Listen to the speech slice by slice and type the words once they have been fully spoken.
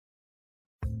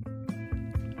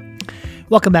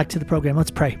Welcome back to the program. Let's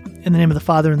pray. In the name of the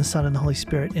Father, and the Son, and the Holy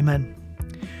Spirit. Amen.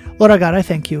 Lord our God, I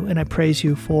thank you and I praise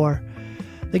you for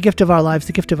the gift of our lives,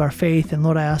 the gift of our faith. And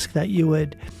Lord, I ask that you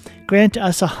would grant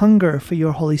us a hunger for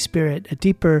your Holy Spirit, a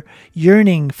deeper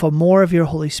yearning for more of your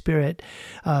Holy Spirit,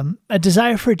 a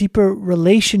desire for a deeper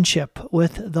relationship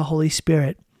with the Holy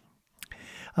Spirit.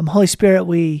 Holy Spirit,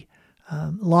 we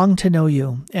long to know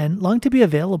you and long to be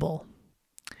available.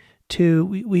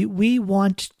 We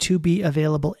want to be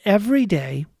available every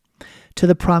day to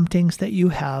the promptings that you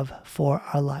have for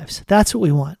our lives. That's what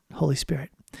we want, Holy Spirit.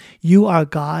 You are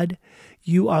God,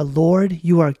 you are Lord,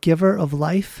 you are giver of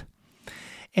life,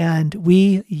 and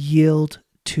we yield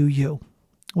to you.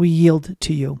 We yield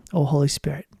to you, O Holy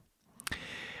Spirit.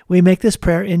 We make this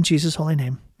prayer in Jesus' holy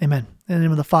name. Amen. In the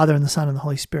name of the Father, and the Son, and the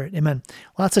Holy Spirit. Amen.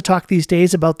 Lots of talk these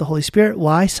days about the Holy Spirit.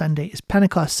 Why? Sunday is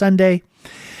Pentecost Sunday.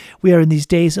 We are in these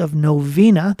days of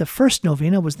novena. The first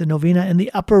novena was the novena in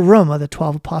the upper room of the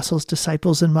 12 apostles,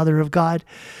 disciples, and Mother of God.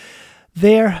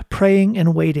 They're praying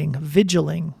and waiting,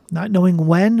 vigiling, not knowing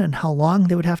when and how long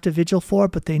they would have to vigil for,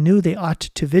 but they knew they ought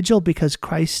to vigil because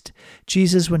Christ,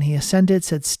 Jesus, when he ascended,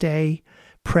 said, stay,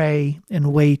 pray,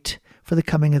 and wait for the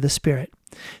coming of the Spirit.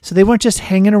 So they weren't just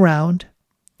hanging around.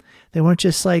 They weren't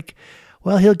just like,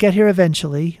 well, he'll get here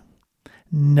eventually.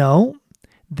 No,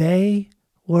 they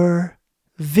were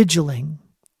vigiling.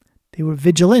 They were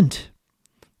vigilant.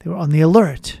 They were on the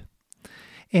alert.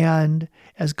 And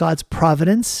as God's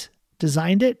providence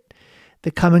designed it, the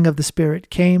coming of the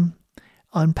Spirit came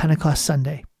on Pentecost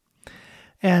Sunday.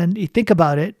 And you think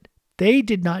about it, they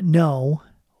did not know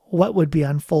what would be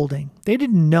unfolding. They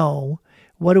didn't know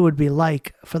what it would be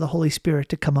like for the Holy Spirit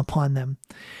to come upon them.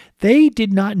 They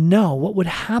did not know what would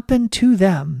happen to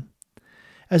them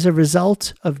as a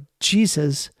result of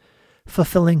Jesus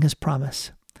fulfilling his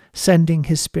promise, sending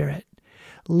his Spirit.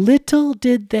 Little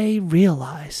did they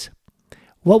realize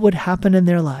what would happen in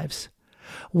their lives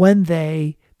when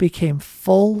they became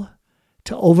full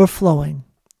to overflowing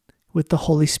with the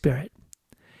Holy Spirit,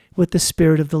 with the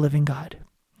Spirit of the living God.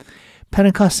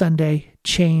 Pentecost Sunday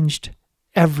changed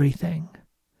everything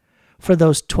for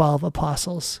those 12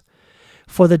 apostles,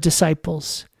 for the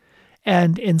disciples,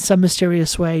 and in some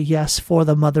mysterious way, yes, for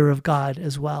the Mother of God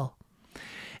as well.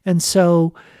 And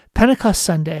so Pentecost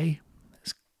Sunday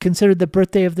is considered the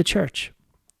birthday of the church.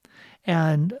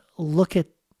 And look at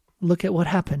what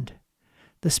happened.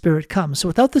 The Spirit comes. So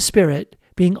without the Spirit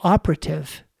being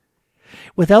operative,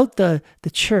 without the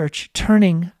church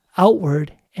turning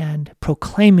outward and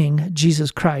proclaiming Jesus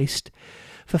Christ,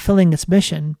 fulfilling its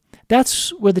mission,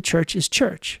 that's where the church is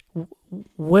church.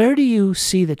 Where do you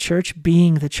see the church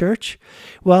being the church?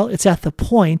 Well, it's at the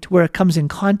point where it comes in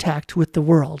contact with the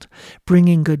world,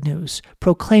 bringing good news,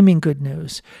 proclaiming good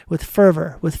news with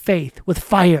fervor, with faith, with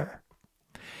fire,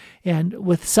 and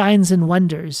with signs and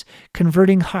wonders,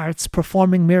 converting hearts,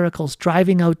 performing miracles,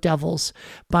 driving out devils,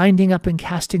 binding up and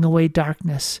casting away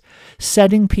darkness,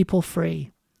 setting people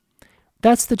free.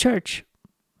 That's the church.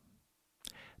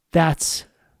 That's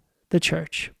the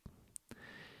church.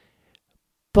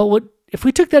 But if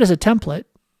we took that as a template,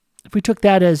 if we took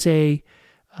that as an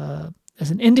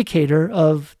indicator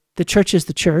of the church is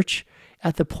the church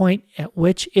at the point at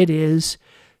which it is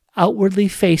outwardly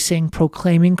facing,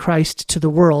 proclaiming Christ to the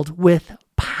world with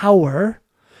power,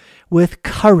 with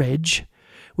courage,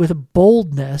 with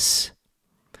boldness,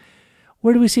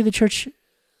 where do we see the church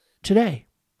today?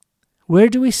 Where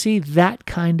do we see that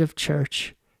kind of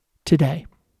church today?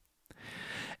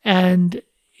 And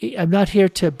I'm not here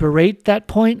to berate that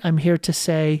point. I'm here to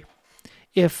say,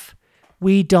 if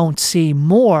we don't see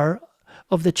more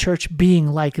of the church being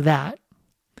like that,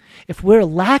 if we're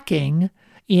lacking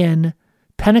in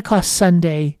Pentecost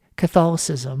Sunday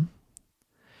Catholicism,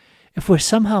 if we're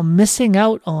somehow missing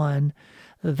out on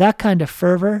that kind of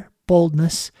fervor,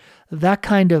 boldness, that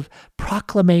kind of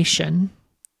proclamation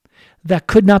that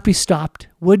could not be stopped,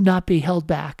 would not be held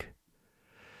back,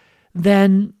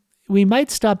 then we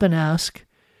might stop and ask,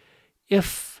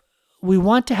 if we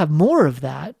want to have more of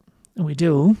that, and we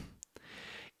do,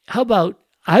 how about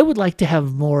I would like to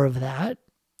have more of that,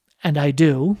 and I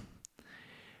do,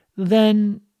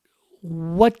 then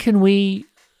what can we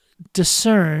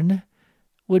discern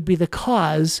would be the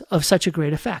cause of such a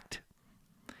great effect?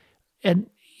 And,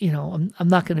 I'm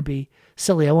not going to be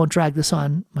silly. I won't drag this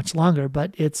on much longer,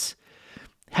 but it's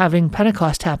having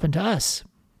Pentecost happen to us.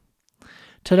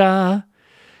 Ta-da!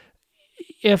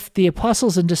 If the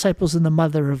apostles and disciples and the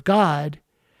Mother of God,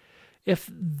 if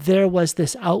there was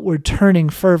this outward turning,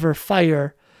 fervor,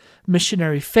 fire,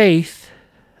 missionary faith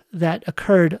that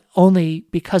occurred only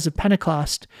because of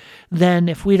Pentecost, then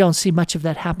if we don't see much of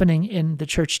that happening in the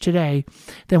church today,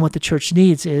 then what the church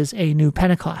needs is a new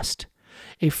Pentecost,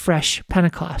 a fresh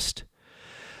Pentecost.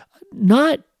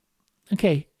 Not,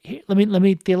 okay, let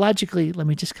me theologically, let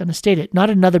me just kind of state it, not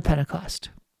another Pentecost.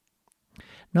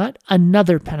 Not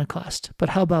another Pentecost, but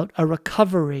how about a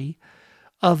recovery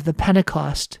of the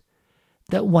Pentecost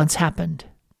that once happened?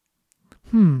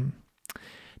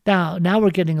 Now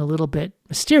we're getting a little bit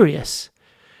mysterious.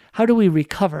 How do we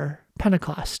recover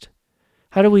Pentecost?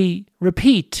 How do we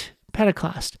repeat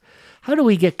Pentecost? How do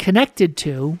we get connected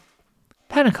to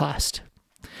Pentecost?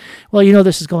 Well,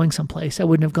 this is going someplace. I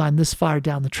wouldn't have gone this far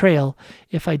down the trail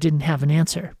if I didn't have an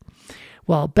answer.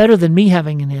 Well, better than me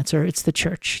having an answer, it's the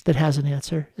church that has an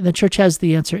answer. And the church has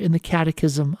the answer in the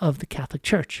Catechism of the Catholic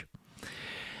Church.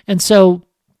 And so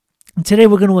today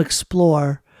we're going to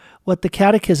explore what the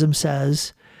Catechism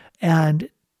says and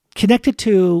connect it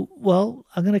to,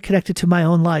 I'm going to connect it to my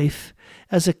own life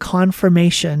as a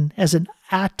confirmation, as an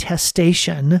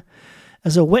attestation,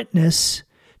 as a witness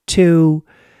to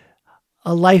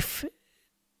a life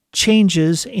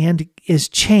changes and is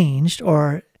changed,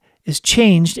 or is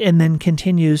changed and then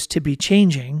continues to be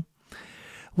changing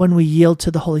when we yield to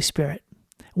the Holy Spirit,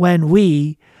 when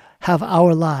we have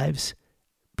our lives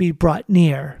be brought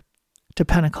near to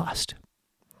Pentecost.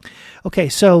 Okay,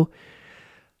 so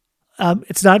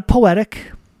it's not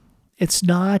poetic. It's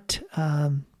not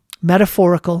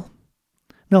metaphorical.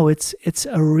 No, it's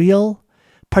a real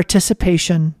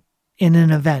participation in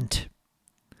an event.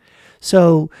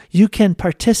 So you can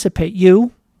participate,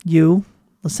 you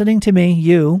listening to me,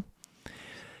 you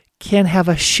can have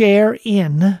a share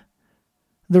in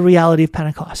the reality of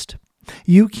Pentecost.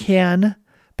 You can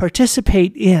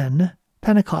participate in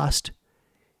Pentecost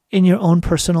in your own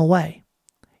personal way.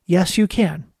 Yes, you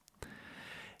can.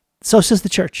 So says the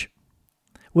church.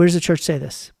 Where does the church say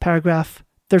this? Paragraph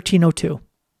 1302.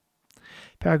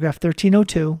 Paragraph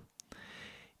 1302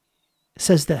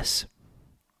 says this: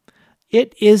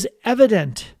 it is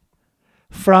evident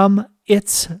from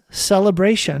its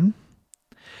celebration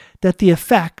that the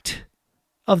effect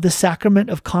of the sacrament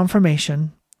of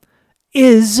confirmation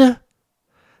is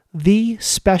the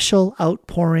special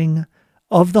outpouring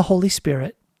of the Holy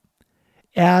Spirit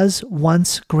as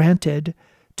once granted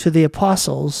to the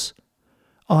apostles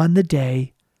on the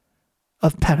day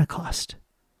of Pentecost.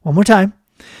 One more time.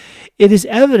 It is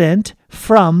evident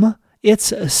from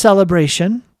its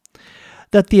celebration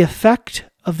that the effect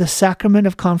of the sacrament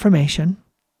of confirmation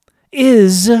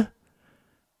is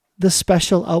the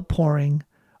special outpouring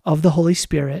of the Holy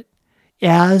Spirit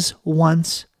as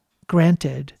once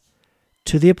granted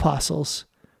to the apostles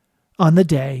on the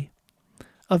day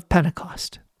of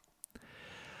Pentecost.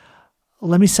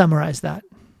 Let me summarize that.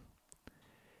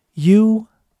 You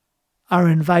are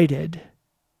invited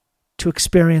to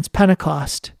experience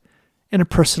Pentecost in a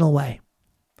personal way.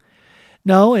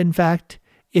 No, in fact,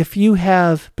 if you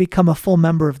have become a full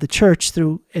member of the church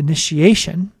through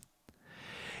initiation,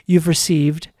 you've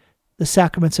received the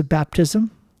sacraments of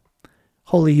baptism,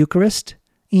 Holy Eucharist,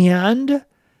 and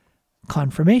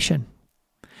confirmation.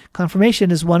 Confirmation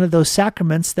is one of those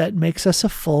sacraments that makes us a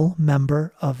full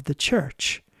member of the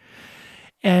church.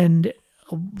 And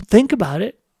think about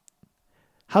it.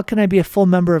 How can I be a full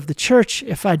member of the church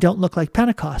if I don't look like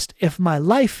Pentecost? If my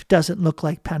life doesn't look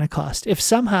like Pentecost? If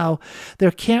somehow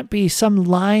there can't be some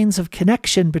lines of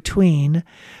connection between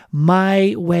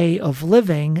my way of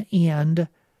living and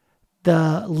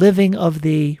the living of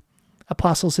the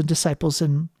apostles and disciples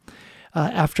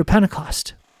after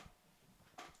Pentecost?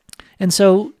 And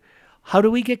so how do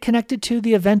we get connected to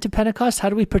the event of Pentecost? How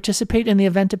do we participate in the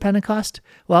event of Pentecost?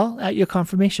 Well, at your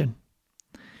confirmation.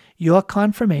 Your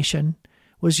confirmation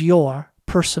was your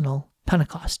personal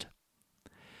Pentecost.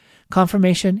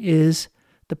 Confirmation is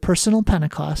the personal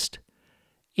Pentecost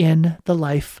in the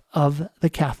life of the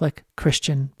Catholic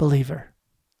Christian believer.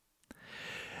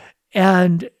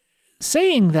 And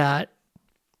saying that,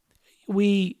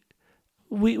 we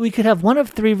could have one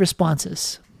of three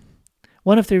responses.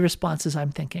 One of three responses,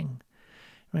 I'm thinking.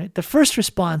 Right? The first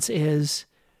response is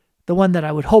the one that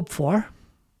I would hope for.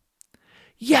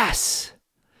 Yes,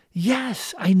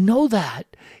 I know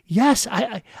that. Yes,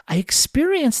 I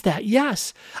experience that.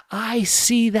 Yes, I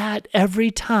see that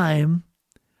every time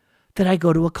that I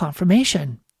go to a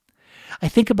confirmation. I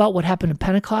think about what happened at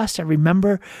Pentecost. I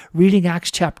remember reading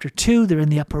Acts chapter 2. They're in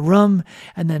the upper room,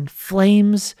 and then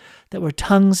flames that were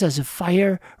tongues as of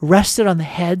fire rested on the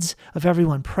heads of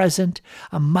everyone present.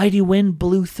 A mighty wind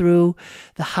blew through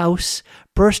the house,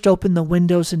 burst open the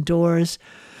windows and doors,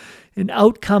 and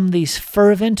out come these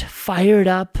fervent, fired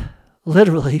up,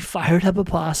 literally fired up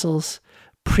apostles,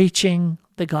 preaching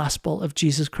the gospel of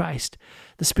Jesus Christ.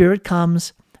 The Spirit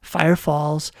comes, fire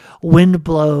falls, wind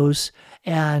blows,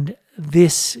 and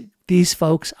these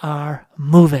folks are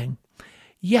moving.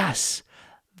 Yes,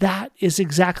 that is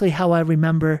exactly how I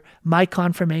remember my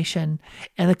confirmation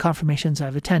and the confirmations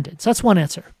I've attended. So that's one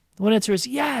answer. One answer is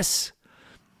yes.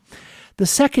 The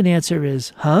second answer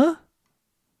is, huh?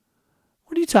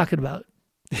 What are you talking about?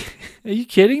 Are you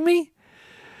kidding me?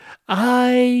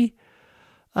 I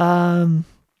have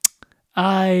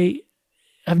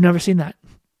never seen that.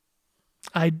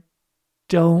 I've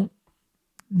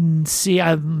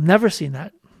never seen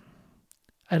that.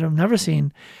 I've never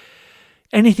seen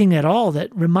anything at all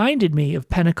that reminded me of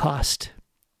Pentecost,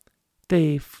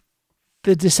 the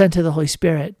descent of the Holy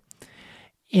Spirit,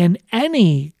 in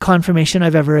any confirmation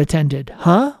I've ever attended.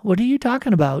 Huh? What are you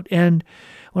talking about? And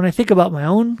when I think about my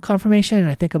own confirmation, and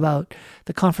I think about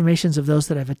the confirmations of those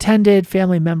that I've attended,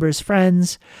 family members,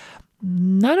 friends,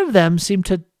 none of them seem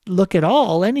to look at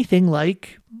all anything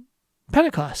like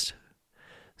Pentecost.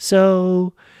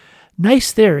 So,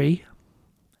 nice theory.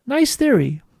 Nice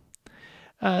theory.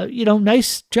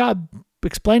 Nice job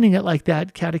explaining it like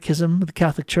that, Catechism of the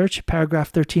Catholic Church, paragraph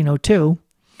 1302.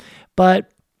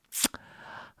 But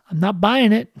I'm not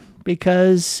buying it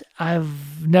because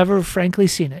I've never frankly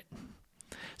seen it.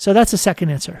 So that's the second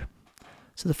answer.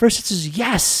 So the first answer is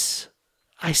yes,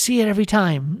 I see it every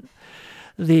time.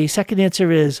 The second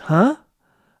answer is, huh?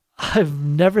 I've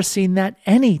never seen that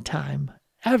any time,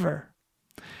 ever.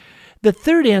 The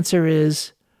third answer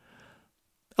is,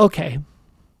 okay,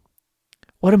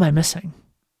 what am I missing?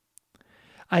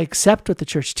 I accept what the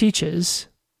church teaches.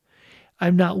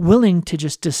 I'm not willing to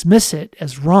just dismiss it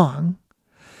as wrong.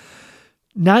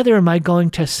 Neither am I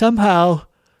going to somehow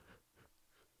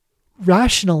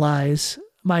rationalize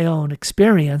my own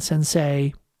experience and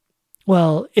say,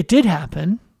 well, it did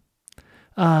happen.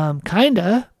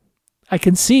 Kinda. I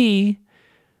can see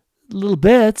little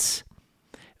bits.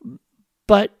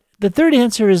 But the third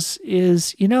answer is,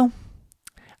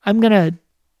 I'm going to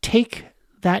take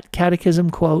that catechism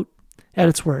quote at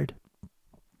its word.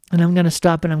 And I'm going to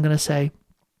stop and I'm going to say,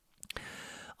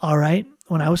 all right,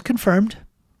 when I was confirmed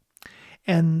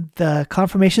and the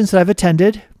confirmations that I've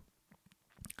attended,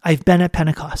 I've been at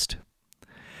Pentecost.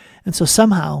 And so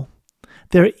somehow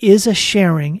there is a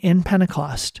sharing in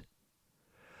Pentecost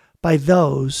by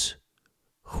those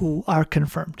who are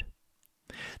confirmed.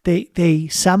 They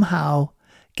somehow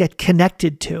get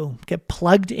connected to, get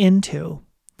plugged into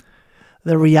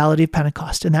the reality of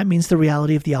Pentecost. And that means the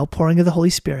reality of the outpouring of the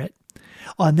Holy Spirit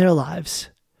on their lives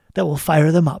that will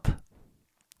fire them up.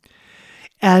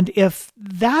 And if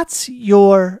that's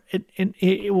your,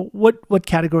 what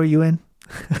category are you in?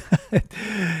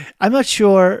 I'm not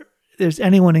sure there's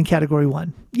anyone in category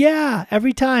 1. Yeah,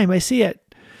 every time I see it.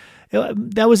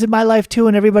 That was in my life too,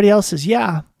 and everybody else's.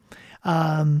 Yeah.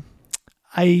 I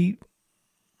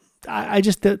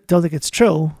just don't think it's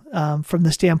true from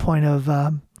the standpoint of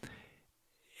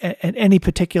at any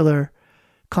particular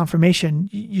confirmation.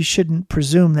 You shouldn't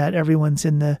presume that everyone's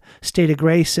in the state of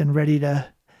grace and ready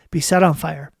to be set on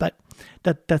fire. But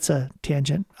that's a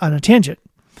tangent on a tangent.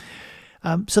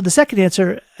 So the second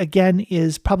answer again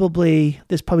is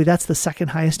that's the second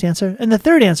highest answer, and the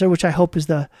third answer, which I hope is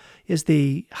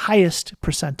the highest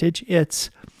percentage.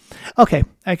 It's okay.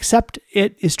 I accept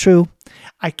it is true.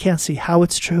 I can't see how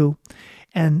it's true,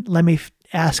 and let me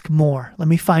ask more. Let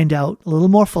me find out a little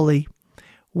more fully.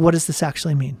 What does this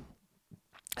actually mean?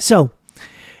 So,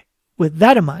 with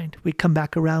that in mind, we come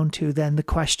back around to then the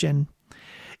question: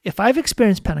 if I've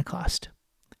experienced Pentecost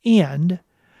and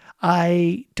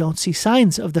I don't see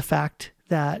signs of the fact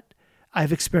that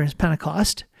I've experienced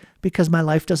Pentecost because my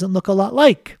life doesn't look a lot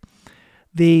like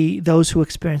those who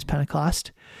experienced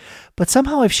Pentecost, but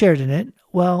somehow I've shared in it.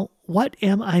 Well, what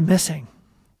am I missing?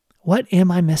 What am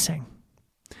I missing?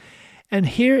 And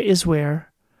here is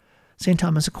where St.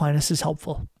 Thomas Aquinas is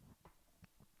helpful.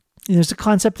 There's a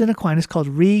concept in Aquinas called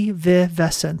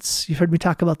revivescence. You've heard me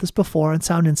talk about this before on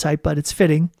Sound Insight, but it's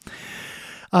fitting.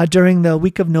 During the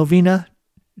week of Novena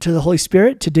to the Holy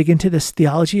Spirit, to dig into this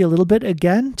theology a little bit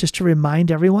again, just to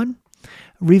remind everyone,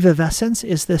 revivescence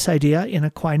is this idea in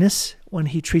Aquinas when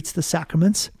he treats the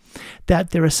sacraments, that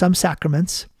there are some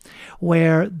sacraments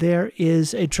where there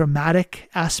is a dramatic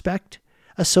aspect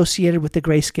associated with the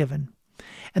grace given.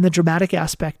 And the dramatic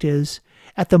aspect is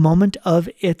at the moment of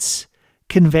its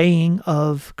conveying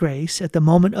of grace, at the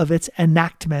moment of its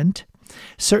enactment,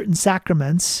 certain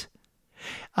sacraments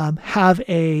have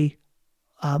a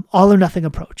all or nothing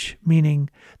approach, meaning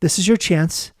this is your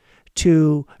chance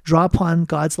to draw upon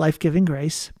God's life-giving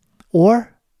grace,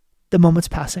 or the moment's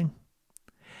passing.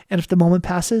 And if the moment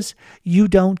passes, you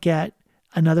don't get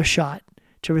another shot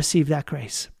to receive that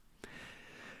grace.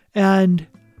 And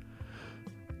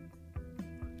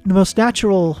the most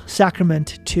natural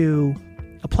sacrament to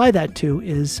apply that to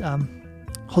is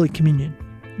Holy Communion.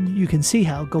 You can see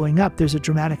how going up, there's a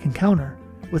dramatic encounter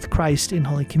with Christ in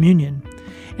Holy Communion.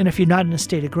 And if you're not in a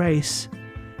state of grace,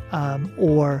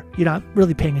 or you're not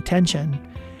really paying attention,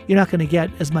 you're not going to get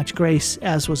as much grace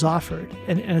as was offered.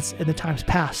 And the time's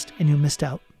passed and you missed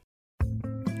out.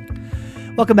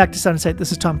 Welcome back to Sound and Sight.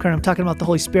 This is Tom Kern. I'm talking about the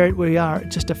Holy Spirit. We are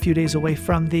just a few days away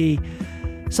from the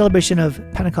celebration of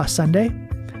Pentecost Sunday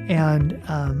and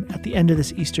at the end of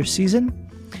this Easter season.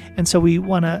 And so we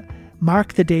want to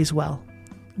mark the days well.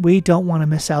 We don't want to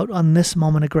miss out on this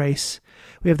moment of grace.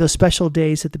 We have those special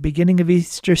days at the beginning of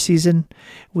Easter season,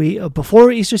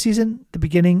 before Easter season, the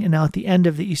beginning, and now at the end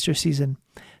of the Easter season.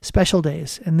 Special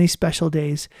days. And these special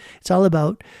days, it's all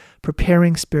about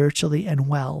preparing spiritually and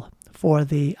well for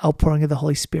the outpouring of the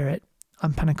Holy Spirit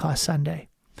on Pentecost Sunday.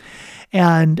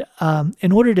 And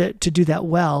in order to do that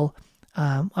well,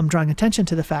 I'm drawing attention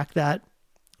to the fact that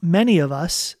many of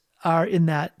us are in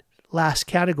that last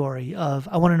category of,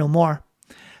 I want to know more,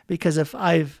 because if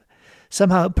I've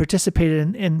somehow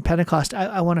participated in Pentecost,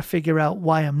 I want to figure out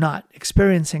why I'm not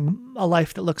experiencing a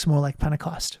life that looks more like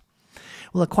Pentecost.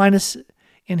 Well, Aquinas,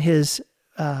 in his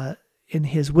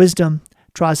wisdom,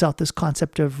 draws out this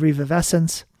concept of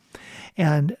revivescence.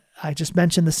 And I just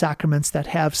mentioned the sacraments that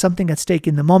have something at stake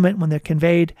in the moment when they're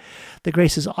conveyed. The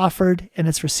grace is offered and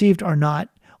it's received or not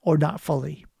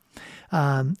fully.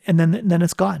 And then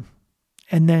it's gone.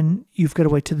 And then you've got to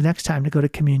wait till the next time to go to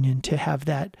communion to have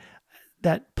that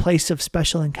place of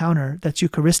special encounter that's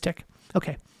Eucharistic.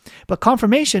 Okay. But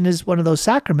confirmation is one of those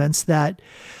sacraments that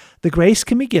the grace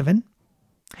can be given,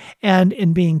 and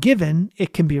in being given,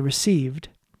 it can be received.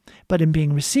 But in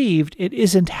being received, it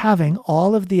isn't having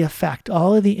all of the effect,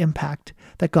 all of the impact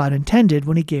that God intended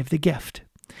when he gave the gift.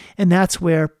 And that's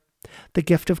where the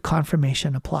gift of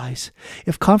confirmation applies.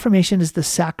 If confirmation is the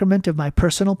sacrament of my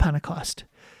personal Pentecost,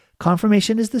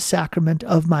 confirmation is the sacrament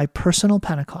of my personal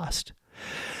Pentecost,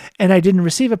 and I didn't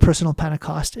receive a personal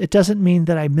Pentecost, it doesn't mean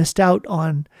that I missed out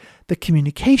on the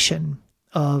communication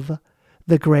of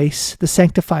the grace, the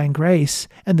sanctifying grace,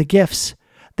 and the gifts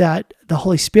that the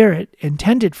Holy Spirit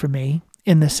intended for me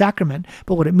in the sacrament.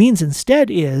 But what it means instead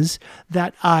is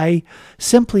that I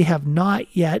simply have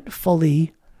not yet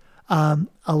fully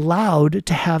allowed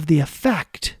to have the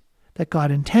effect that God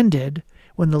intended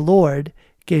when the Lord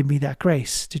gave me that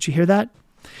grace. Did you hear that?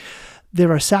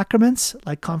 There are sacraments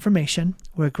like confirmation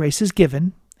where grace is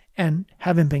given, and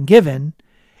having been given,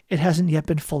 it hasn't yet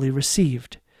been fully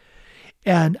received.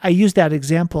 And I used that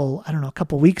example, a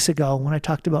couple of weeks ago when I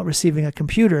talked about receiving a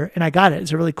computer, and I got it.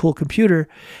 It's a really cool computer,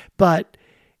 but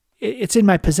it's in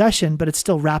my possession, but it's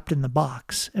still wrapped in the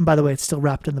box. And by the way, it's still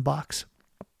wrapped in the box.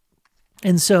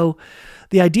 And so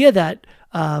the idea that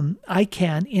I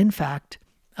can, in fact,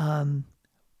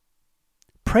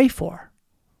 pray for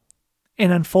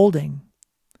an unfolding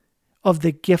of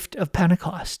the gift of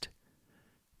Pentecost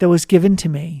that was given to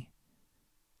me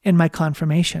in my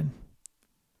confirmation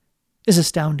is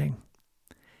astounding.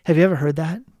 Have you ever heard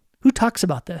that? Who talks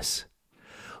about this?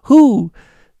 Who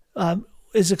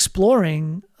is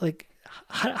exploring,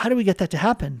 how do we get that to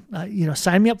happen?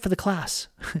 Sign me up for the class.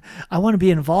 I want to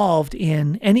be involved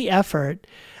in any effort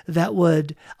that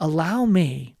would allow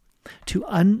me to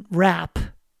unwrap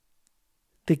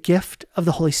the gift of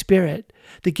the Holy Spirit,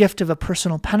 the gift of a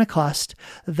personal Pentecost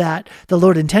that the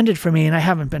Lord intended for me, and I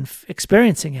haven't been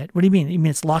experiencing it. What do you mean? You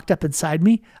mean it's locked up inside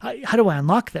me? How do I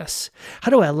unlock this? How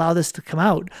do I allow this to come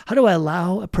out? How do I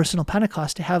allow a personal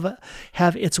Pentecost to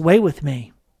have its way with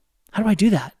me? How do I do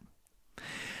that?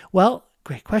 Well,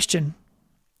 great question.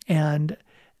 And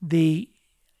the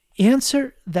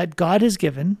answer that God has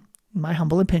given, in my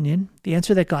humble opinion, the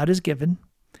answer that God has given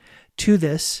to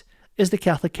this is the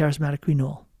Catholic Charismatic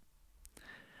Renewal.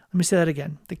 Let me say that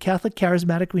again. The Catholic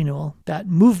Charismatic Renewal, that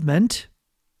movement,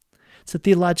 it's a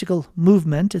theological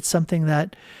movement. It's something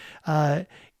that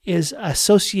is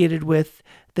associated with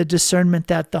the discernment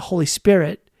that the Holy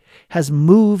Spirit has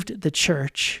moved the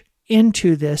church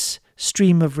into this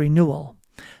stream of renewal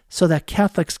so that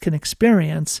Catholics can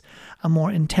experience a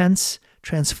more intense,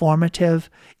 transformative,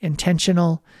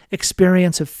 intentional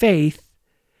experience of faith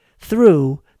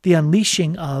through the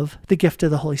unleashing of the gift of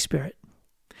the Holy Spirit.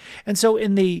 And so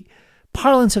in the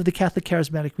parlance of the Catholic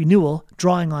Charismatic Renewal,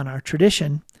 drawing on our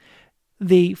tradition,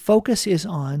 the focus is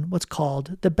on what's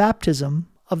called the baptism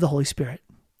of the Holy Spirit.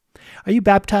 Are you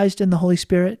baptized in the Holy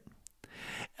Spirit?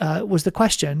 Was the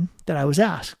question that I was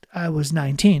asked. I was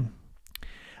 19.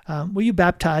 Were you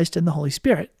baptized in the Holy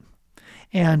Spirit?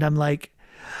 And I'm like,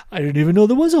 I didn't even know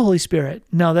there was a Holy Spirit.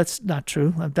 No, that's not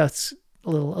true. That's a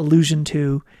little allusion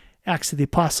to Acts of the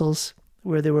Apostles,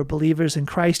 where there were believers in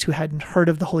Christ who hadn't heard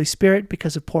of the Holy Spirit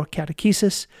because of poor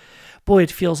catechesis. Boy,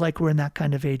 it feels like we're in that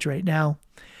kind of age right now.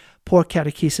 Poor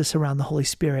catechesis around the Holy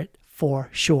Spirit for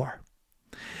sure.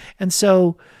 And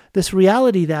so this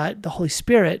reality that the Holy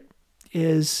Spirit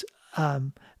is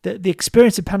the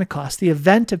experience of Pentecost, the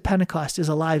event of Pentecost is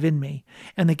alive in me,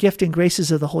 and the gift and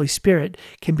graces of the Holy Spirit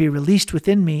can be released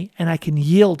within me, and I can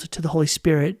yield to the Holy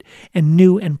Spirit in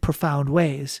new and profound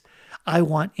ways. I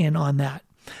want in on that.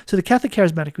 So the Catholic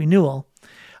Charismatic Renewal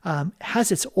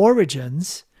has its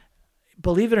origins,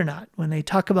 believe it or not, when they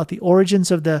talk about the origins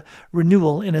of the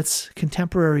renewal in its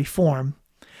contemporary form,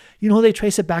 you know who they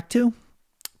trace it back to?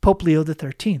 Pope Leo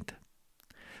XIII.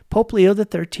 Pope Leo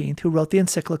XIII, who wrote the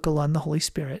encyclical on the Holy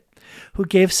Spirit, who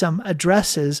gave some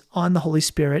addresses on the Holy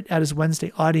Spirit at his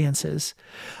Wednesday audiences,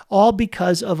 all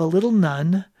because of a little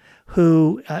nun,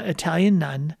 Italian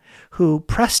nun, who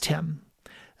pressed him,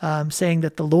 saying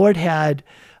that the Lord had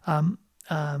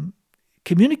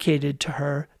communicated to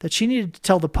her that she needed to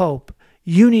tell the Pope,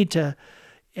 you need to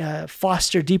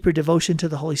foster deeper devotion to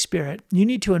the Holy Spirit. You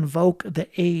need to invoke the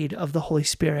aid of the Holy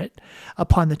Spirit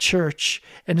upon the church,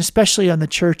 and especially on the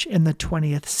church in the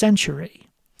 20th century.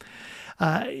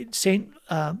 Leo XIII,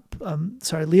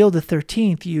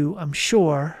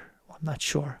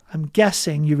 I'm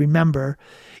guessing you remember,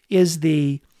 is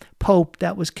the Pope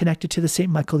that was connected to the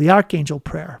St. Michael the Archangel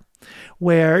prayer,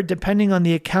 where depending on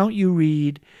the account you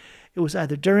read, it was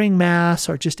either during Mass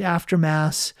or just after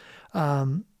Mass,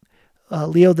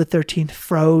 Leo XIII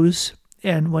froze,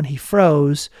 and when he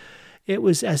froze, it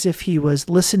was as if he was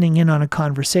listening in on a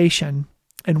conversation.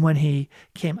 And when he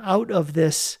came out of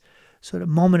this sort of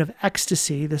moment of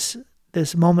ecstasy, this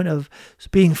moment of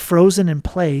being frozen in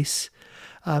place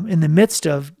in the midst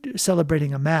of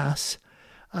celebrating a Mass,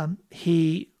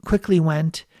 he quickly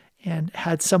went and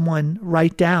had someone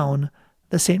write down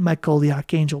the St. Michael the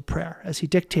Archangel prayer as he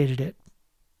dictated it.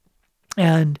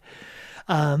 And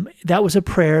that was a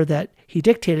prayer that he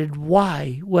dictated.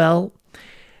 Why? Well,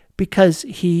 because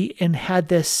he had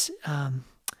this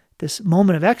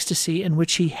moment of ecstasy in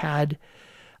which he had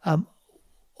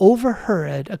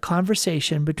overheard a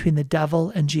conversation between the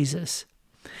devil and Jesus.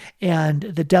 And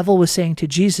the devil was saying to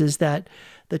Jesus that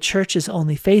the church is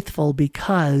only faithful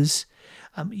because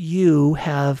you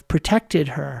have protected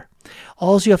her.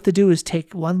 All you have to do is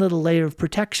take one little layer of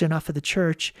protection off of the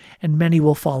church, and many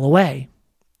will fall away.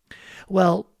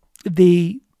 Well,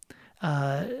 the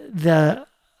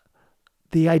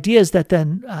idea is that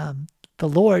then the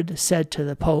Lord said to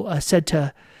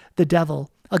the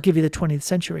devil, "I'll give you the 20th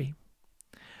century.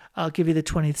 I'll give you the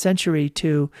 20th century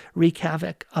to wreak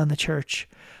havoc on the church."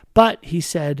 But he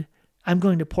said, "I'm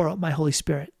going to pour out my Holy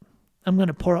Spirit. I'm going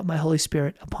to pour out my Holy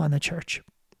Spirit upon the church."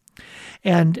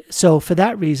 And so for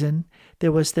that reason,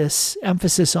 there was this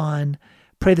emphasis on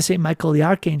pray the St. Michael the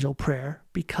Archangel prayer,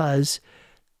 because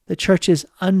the church is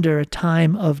under a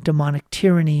time of demonic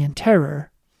tyranny and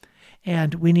terror,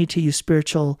 and we need to use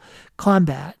spiritual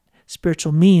combat,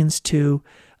 spiritual means to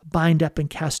bind up and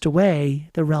cast away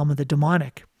the realm of the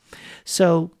demonic.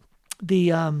 So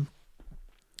when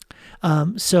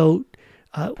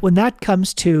that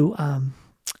comes to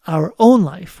our own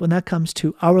life, when that comes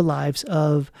to our lives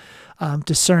of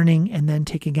discerning and then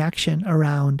taking action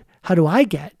around how do I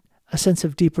get a sense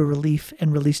of deeper relief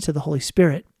and release to the Holy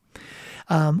Spirit,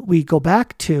 we go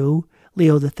back to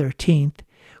Leo XIII,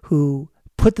 who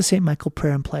put the St. Michael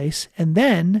prayer in place, and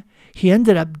then he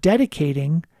ended up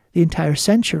dedicating the entire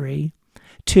century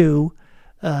to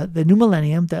the new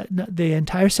millennium, the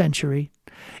entire century,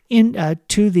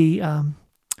 to the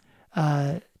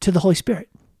Holy Spirit.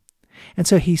 And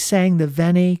so he sang the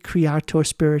Veni Creator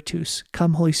Spiritus,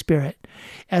 Come Holy Spirit,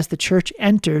 as the church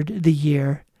entered the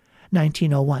year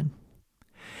 1901.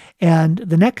 And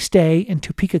the next day in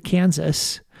Topeka,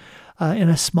 Kansas, in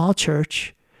a small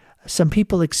church, some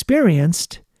people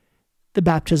experienced the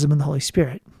baptism in the Holy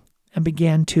Spirit and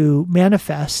began to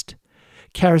manifest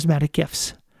charismatic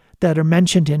gifts that are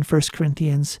mentioned in 1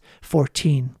 Corinthians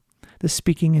 14, the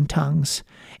speaking in tongues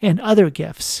and other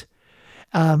gifts.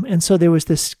 And so there was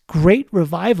this great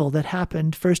revival that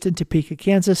happened first in Topeka,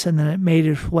 Kansas, and then it made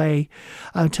its way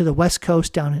to the West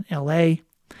Coast down in L.A.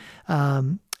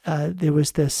 There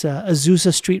was this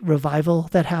Azusa Street revival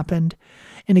that happened.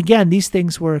 And again, these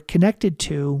things were connected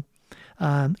to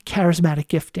charismatic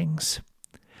giftings.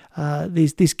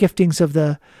 These giftings of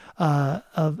the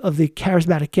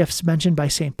charismatic gifts mentioned by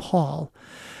St. Paul,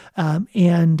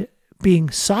 and being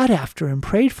sought after and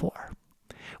prayed for.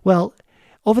 Well,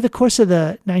 over the course of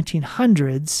the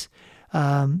 1900s,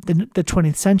 the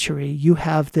 20th century, you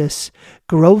have this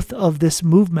growth of this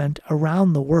movement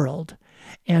around the world,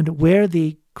 and where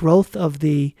the growth of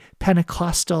the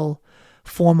Pentecostal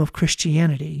form of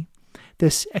Christianity,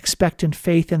 this expectant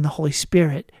faith in the Holy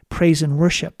Spirit, praise and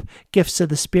worship, gifts of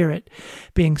the Spirit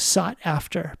being sought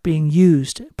after, being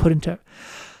used, put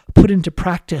into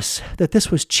practice, that this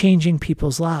was changing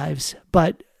people's lives.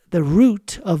 But the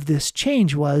root of this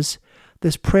change was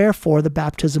this prayer for the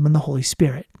baptism in the Holy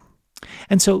Spirit.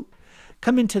 And so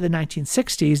come into the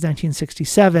 1960s,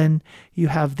 1967, you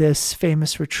have this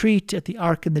famous retreat at the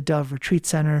Ark and the Dove Retreat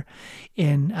Center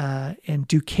in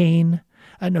Duquesne,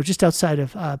 just outside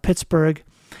of Pittsburgh.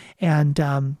 And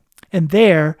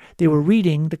there they were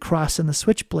reading The Cross and the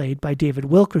Switchblade by David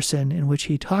Wilkerson, in which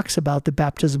he talks about the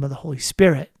baptism of the Holy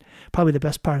Spirit, probably the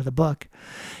best part of the book.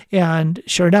 And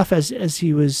sure enough, as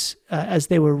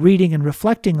they were reading and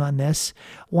reflecting on this,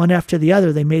 one after the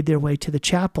other, they made their way to the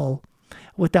chapel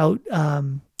without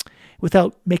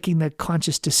making the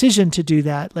conscious decision to do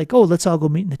that, like, oh, let's all go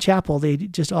meet in the chapel. They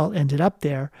just all ended up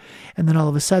there. And then all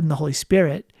of a sudden the Holy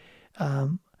Spirit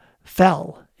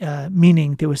fell,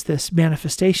 meaning there was this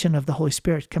manifestation of the Holy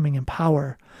Spirit coming in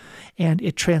power, and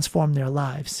it transformed their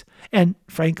lives. And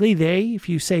frankly, if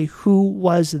you say who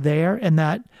was there in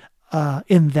that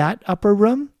upper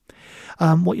room,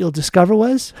 what you'll discover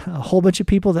was a whole bunch of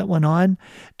people that went on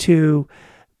to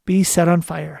be set on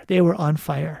fire. They were on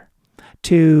fire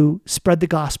to spread the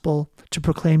gospel, to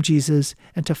proclaim Jesus,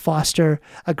 and to foster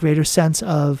a greater sense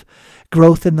of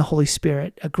growth in the Holy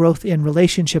Spirit, a growth in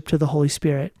relationship to the Holy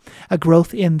Spirit, a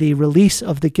growth in the release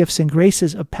of the gifts and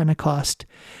graces of Pentecost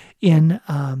in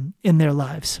their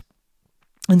lives.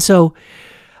 And so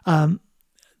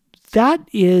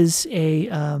that's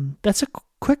a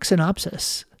quick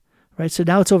synopsis, right? So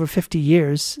now it's over 50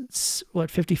 years,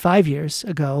 55 years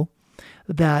ago,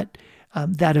 that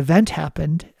event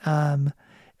happened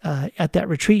at that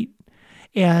retreat.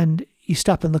 And you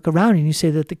stop and look around and you say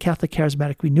that the Catholic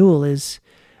Charismatic Renewal is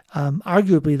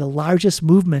arguably the largest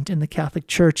movement in the Catholic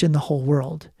Church in the whole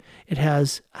world. It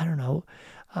has,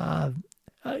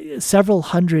 several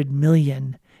 100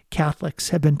 million Catholics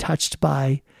have been touched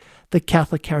by the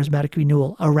Catholic Charismatic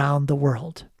Renewal around the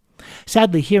world.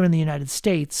 Sadly, here in the United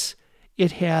States,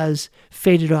 it has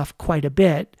faded off quite a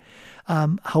bit.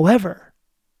 However,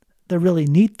 the really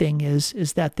neat thing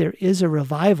is that there is a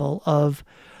revival of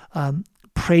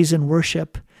praise and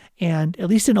worship, and at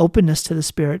least an openness to the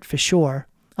Spirit for sure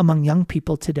among young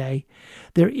people today.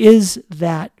 There is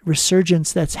that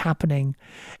resurgence that's happening,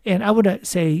 and I would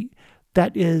say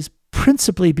that is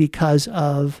principally because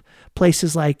of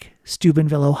places like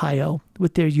Steubenville, Ohio,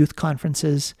 with their youth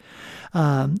conferences,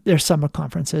 their summer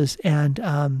conferences,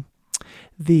 and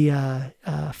the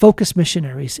Focus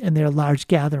Missionaries and their large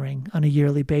gathering on a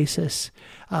yearly basis.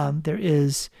 There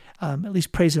is at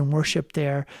least praise and worship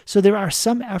there. So there are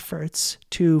some efforts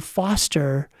to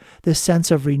foster this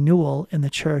sense of renewal in the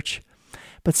church.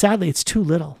 But sadly, it's too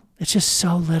little. It's just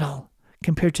so little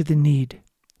compared to the need.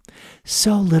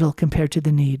 So little compared to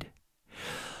the need.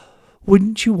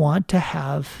 Wouldn't you want to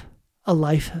have a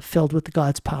life filled with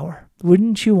God's power?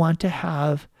 Wouldn't you want to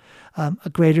have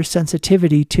a greater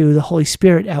sensitivity to the Holy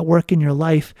Spirit at work in your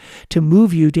life to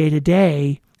move you day to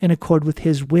day in accord with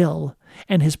His will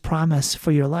and His promise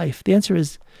for your life? The answer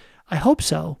is, I hope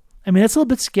so. I mean, it's a little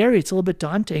bit scary. It's a little bit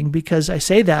daunting because I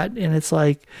say that and it's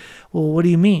like, well, what do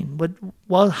you mean?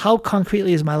 How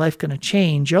concretely is my life going to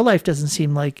change? Your life doesn't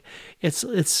seem like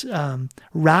it's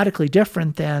radically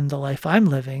different than the life I'm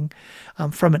living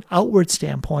from an outward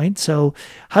standpoint. So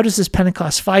how does this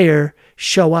Pentecost fire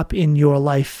show up in your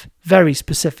life very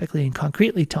specifically and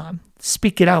concretely, Tom?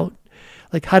 Speak it out.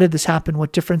 Like, how did this happen?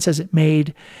 What difference has it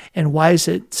made? And why is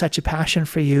it such a passion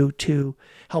for you to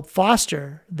help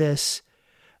foster this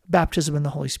baptism in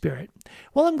the Holy Spirit?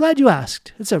 Well, I'm glad you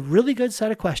asked. It's a really good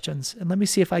set of questions. And let me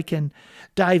see if I can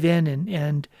dive in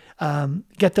and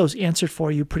get those answered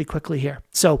for you pretty quickly here.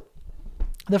 So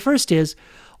the first is,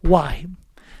 why?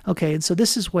 Okay, and so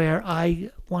this is where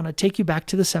I want to take you back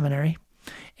to the seminary,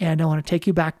 and I want to take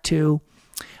you back to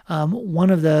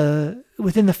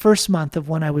within the first month of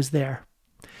when I was there.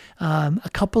 A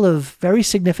couple of very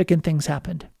significant things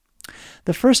happened.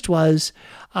 The first was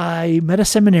I met a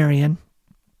seminarian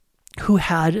who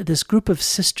had this group of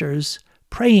sisters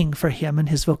praying for him in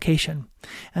his vocation.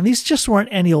 And these just weren't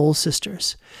any old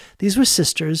sisters. These were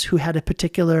sisters who had a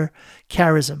particular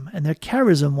charism, and their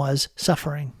charism was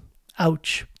suffering.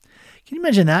 Ouch. Can you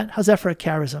imagine that? How's that for a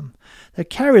charism? Their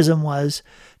charism was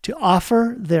to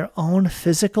offer their own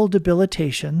physical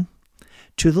debilitation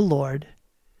to the Lord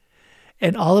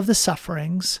and all of the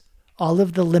sufferings, all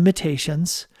of the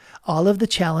limitations, all of the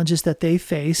challenges that they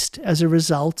faced as a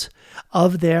result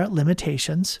of their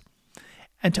limitations,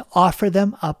 and to offer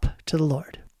them up to the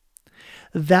Lord.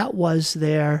 That was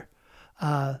their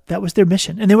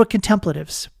mission. And they were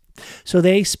contemplatives. So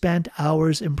they spent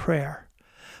hours in prayer.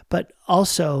 But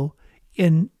also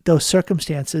in those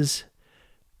circumstances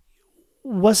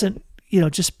wasn't,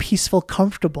 just peaceful,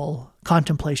 comfortable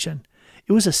contemplation.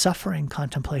 It was a suffering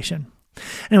contemplation.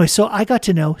 Anyway, so I got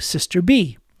to know Sister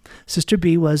B. Sister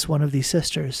B was one of these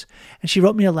sisters, and she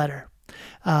wrote me a letter.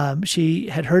 She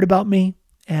had heard about me,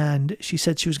 and she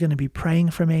said she was going to be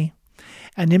praying for me.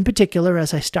 And in particular,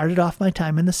 as I started off my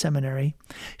time in the seminary,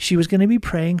 she was going to be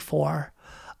praying for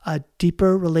a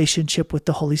deeper relationship with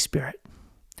the Holy Spirit,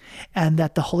 and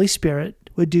that the Holy Spirit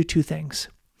would do two things.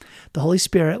 The Holy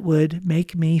Spirit would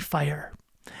make me fire,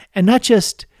 and not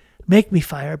just make me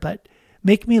fire, but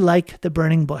make me like the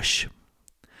burning bush.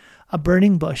 A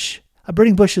burning bush. A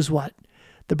burning bush is what?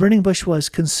 The burning bush was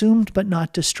consumed but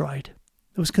not destroyed.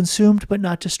 It was consumed but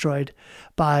not destroyed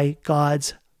by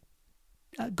God's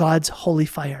holy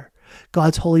fire,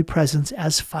 God's holy presence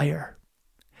as fire.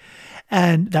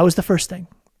 And that was the first thing.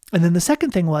 And then the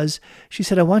second thing was, she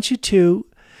said, I want you to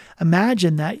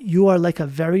imagine that you are like a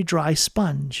very dry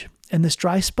sponge. And this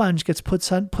dry sponge gets put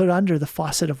under the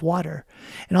faucet of water.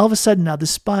 And all of a sudden now the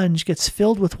sponge gets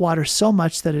filled with water so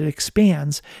much that it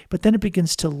expands, but then it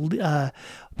begins to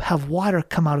have water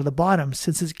come out of the bottom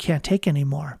since it can't take any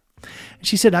more. And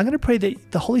she said, I'm going to pray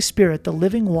that the Holy Spirit, the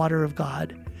living water of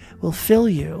God, will fill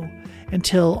you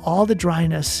until all the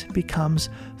dryness becomes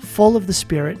full of the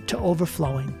Spirit to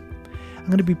overflowing. I'm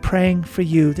going to be praying for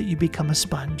you that you become a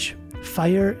sponge,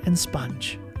 fire and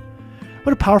sponge.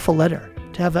 What a powerful letter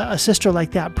to have a sister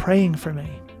like that praying for me.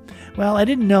 Well, I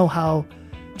didn't know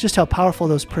just how powerful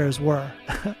those prayers were,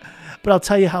 but I'll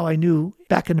tell you how I knew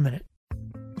back in a minute.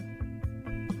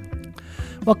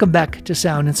 Welcome back to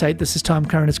Sound Insight. This is Tom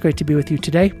Curran. It's great to be with you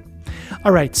today.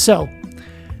 All right, so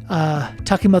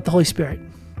talking about the Holy Spirit,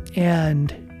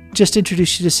 and just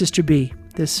introduce you to Sister B,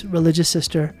 this religious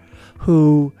sister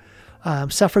who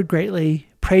suffered greatly,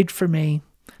 prayed for me,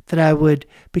 that I would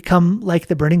become like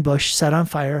the burning bush set on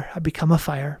fire. I'd become a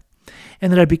fire, and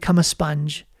that I'd become a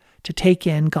sponge to take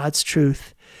in God's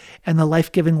truth and the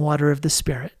life-giving water of the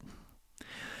Spirit.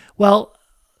 Well,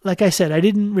 like I said, I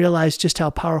didn't realize just how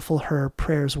powerful her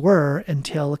prayers were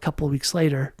until a couple of weeks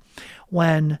later,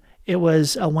 when it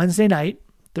was a Wednesday night.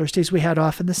 Thursdays we had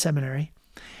off in the seminary.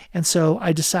 And so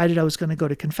I decided I was going to go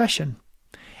to confession.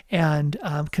 And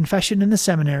confession in the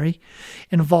seminary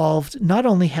involved not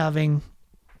only having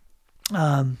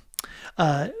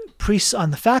priests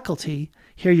on the faculty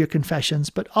hear your confessions,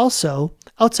 but also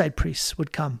outside priests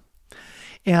would come.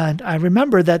 And I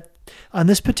remember that on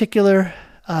this particular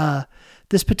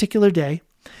day,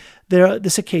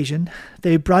 this occasion,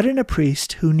 they brought in a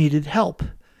priest who needed help.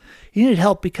 He needed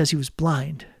help because he was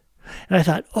blind. And I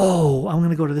thought, I'm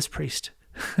going to go to this priest.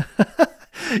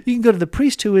 You can go to the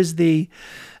priest who is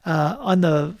on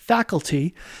the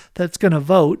faculty that's going to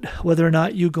vote whether or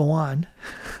not you go on.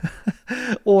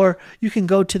 Or you can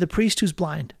go to the priest who's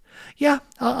blind. Yeah,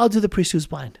 I'll do the priest who's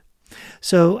blind.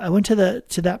 So I went to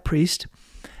that priest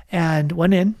and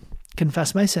went in,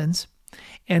 confessed my sins.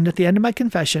 And at the end of my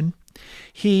confession,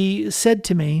 he said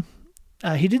to me,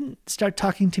 he didn't start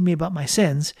talking to me about my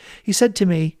sins. He said to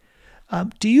me,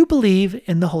 do you believe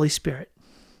in the Holy Spirit?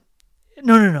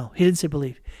 No. He didn't say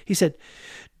believe. He said,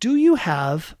 do you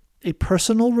have a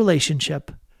personal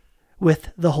relationship with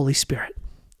the Holy Spirit?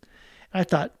 And I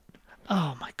thought,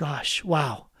 oh my gosh,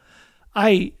 wow.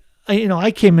 I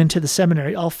came into the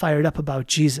seminary all fired up about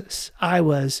Jesus. I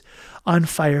was on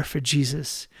fire for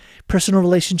Jesus. Personal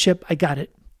relationship, I got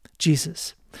it.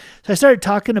 Jesus. So I started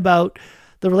talking about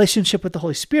the relationship with the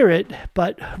Holy Spirit,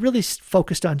 but really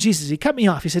focused on Jesus. He cut me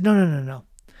off. He said, no.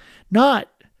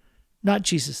 Not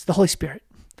Jesus, the Holy Spirit.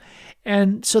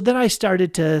 And so then I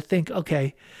started to think,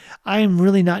 okay, I'm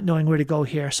really not knowing where to go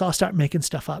here, so I'll start making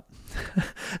stuff up.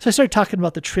 So I started talking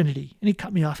about the Trinity, and he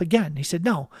cut me off again. He said,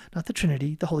 no, not the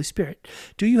Trinity, the Holy Spirit.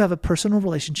 Do you have a personal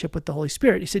relationship with the Holy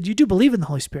Spirit? He said, you do believe in the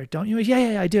Holy Spirit, don't you?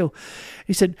 Yeah, I do.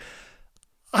 He said,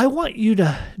 I want you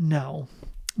to know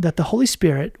that the Holy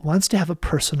Spirit wants to have a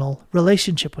personal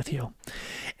relationship with you.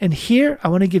 And here I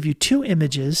want to give you two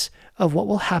images of what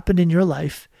will happen in your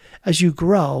life as you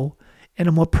grow in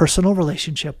a more personal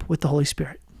relationship with the Holy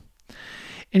Spirit.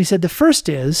 And he said, the first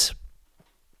is,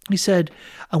 he said,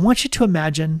 I want you to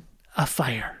imagine a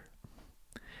fire.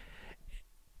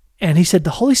 And he said,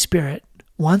 the Holy Spirit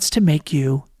wants to make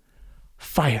you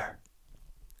fire.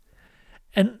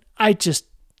 And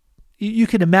you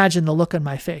can imagine the look on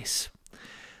my face.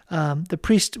 The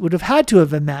priest would have had to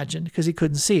have imagined, because he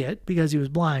couldn't see it because he was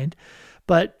blind.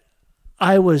 But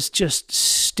I was just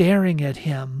staring at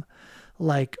him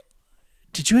like,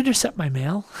 did you intercept my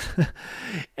mail?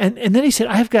 and then he said,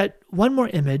 I've got one more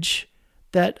image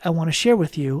that I want to share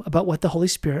with you about what the Holy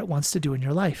Spirit wants to do in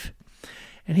your life.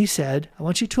 And he said, I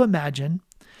want you to imagine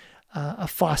a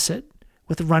faucet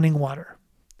with running water.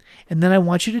 And then I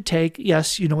want you to take,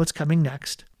 yes, you know what's coming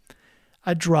next,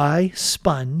 a dry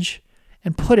sponge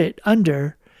and put it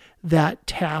under that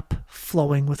tap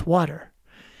flowing with water.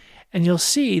 And you'll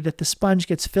see that the sponge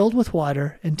gets filled with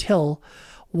water until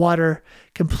water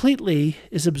completely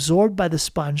is absorbed by the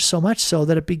sponge, so much so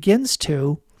that it begins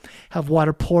to have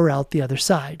water pour out the other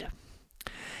side.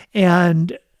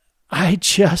 And I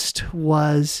just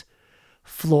was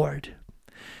floored.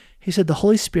 He said, the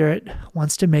Holy Spirit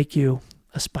wants to make you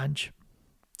a sponge.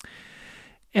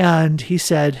 And he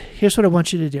said, here's what I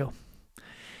want you to do.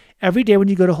 Every day when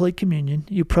you go to Holy Communion,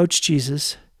 you approach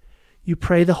Jesus, you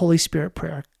pray the Holy Spirit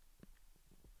prayer.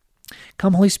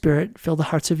 Come, Holy Spirit, fill the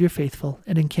hearts of your faithful,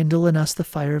 and enkindle in us the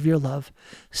fire of your love.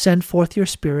 Send forth your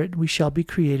Spirit, and we shall be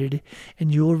created,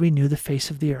 and you will renew the face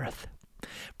of the earth.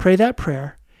 Pray that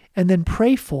prayer, and then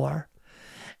pray for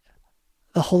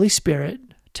the Holy Spirit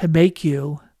to make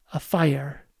you a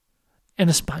fire and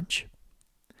a sponge.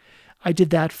 I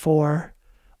did that for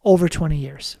over 20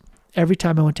 years. Every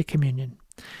time I went to communion,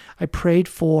 I prayed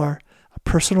for a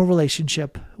personal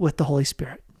relationship with the Holy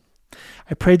Spirit.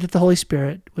 I prayed that the Holy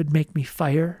Spirit would make me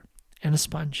fire and a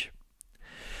sponge.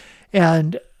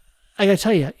 And I got to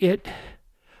tell you,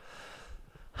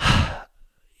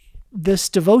 this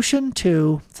devotion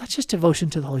to, it's not just devotion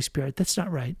to the Holy Spirit, that's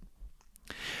not right.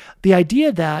 The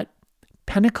idea that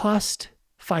Pentecost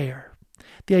fire,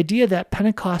 the idea that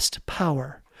Pentecost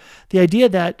power, the idea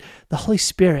that the Holy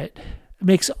Spirit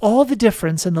makes all the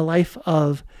difference in the life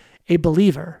of a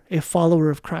believer, a follower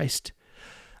of Christ.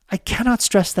 I cannot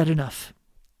stress that enough.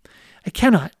 I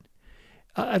cannot.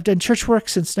 I've done church work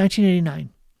since 1989,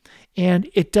 and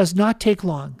it does not take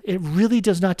long. It really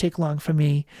does not take long for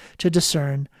me to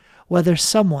discern whether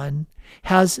someone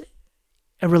has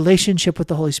a relationship with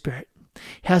the Holy Spirit,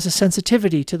 has a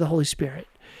sensitivity to the Holy Spirit,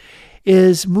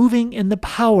 is moving in the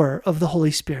power of the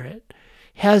Holy Spirit,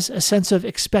 has a sense of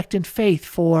expectant faith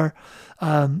for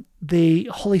the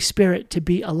Holy Spirit to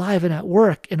be alive and at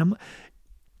work. And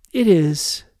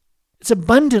it's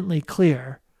abundantly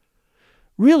clear,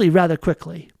 really rather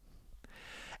quickly.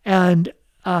 And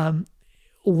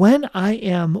when I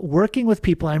am working with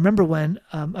people, I remember when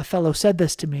a fellow said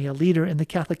this to me, a leader in the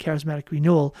Catholic Charismatic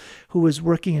Renewal who was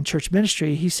working in church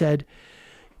ministry, he said,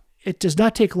 it does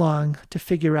not take long to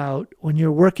figure out when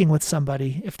you're working with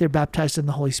somebody if they're baptized in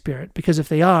the Holy Spirit. Because if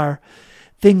they are,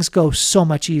 things go so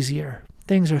much easier.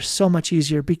 Things are so much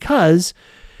easier because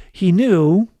he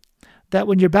knew that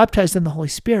when you're baptized in the Holy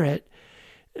Spirit,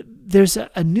 there's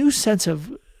a new sense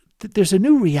of, there's a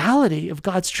new reality of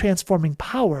God's transforming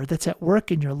power that's at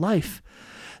work in your life.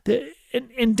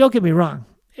 And don't get me wrong.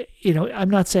 I'm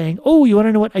not saying, oh, you want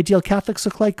to know what ideal Catholics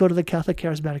look like? Go to the Catholic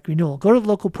Charismatic Renewal. Go to the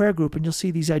local prayer group and you'll see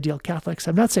these ideal Catholics.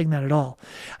 I'm not saying that at all.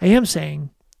 I am saying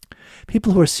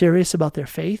people who are serious about their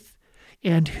faith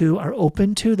and who are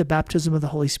open to the baptism of the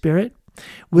Holy Spirit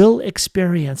will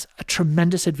experience a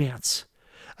tremendous advance,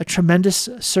 a tremendous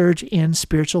surge in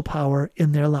spiritual power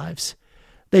in their lives.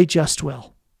 They just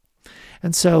will.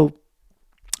 And so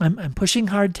I'm pushing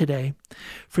hard today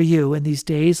for you in these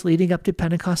days leading up to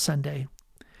Pentecost Sunday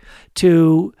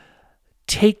to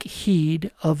take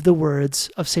heed of the words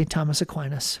of St. Thomas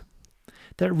Aquinas,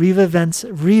 that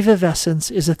revivescence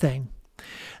is a thing,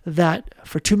 that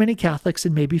for too many Catholics,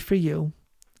 and maybe for you,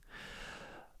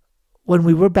 when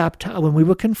we were baptized, when we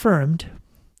were confirmed,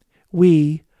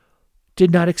 we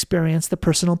did not experience the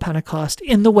personal Pentecost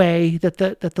in the way that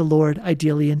the Lord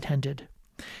ideally intended.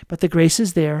 But the grace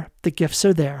is there, the gifts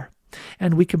are there,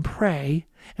 and we can pray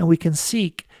and we can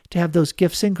seek to have those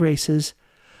gifts and graces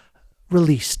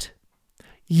released,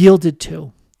 yielded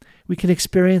to. We can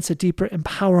experience a deeper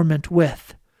empowerment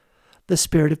with the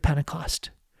Spirit of Pentecost.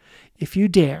 If you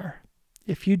dare,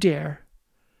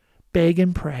 beg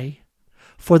and pray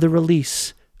for the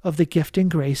release of the gift and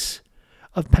grace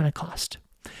of Pentecost.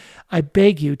 I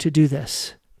beg you to do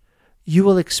this. You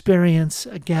will experience,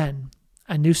 again,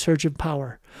 a new surge of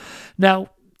power. Now,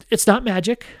 it's not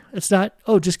magic. It's not,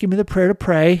 just give me the prayer to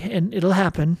pray and it'll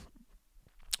happen.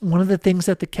 One of the things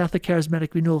that the Catholic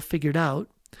Charismatic Renewal figured out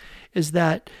is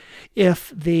that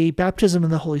if the baptism of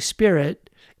the Holy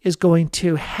Spirit is going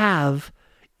to have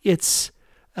its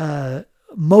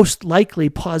most likely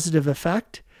positive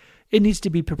effect, it needs to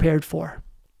be prepared for.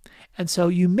 And so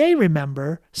you may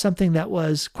remember something that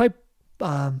was quite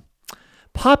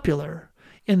popular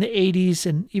in the 80s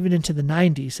and even into the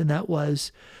 90s, and that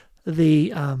was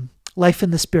the Life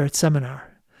in the Spirit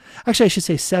seminar. Actually, I should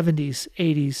say 70s,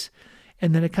 80s,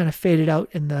 and then it kind of faded out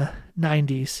in the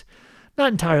 90s.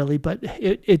 Not entirely, but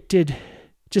it did,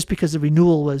 just because the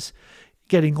renewal was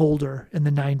getting older in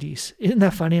the 90s. Isn't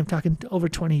that funny? I'm talking over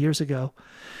 20 years ago.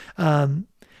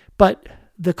 But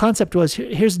the concept was,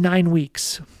 here's 9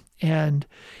 weeks. And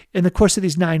in the course of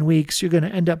these 9 weeks, you're going to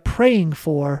end up praying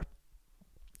for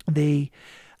the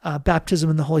baptism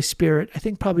in the Holy Spirit. I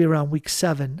think probably around week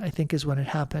 7, I think is when it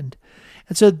happened.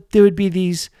 And so there would be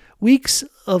these weeks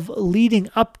of leading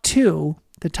up to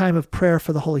the time of prayer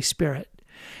for the Holy Spirit.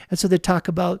 And so they talk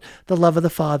about the love of the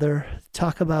Father,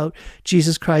 talk about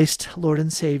Jesus Christ, Lord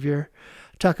and Savior,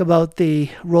 talk about the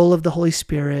role of the Holy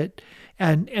Spirit,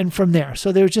 and from there.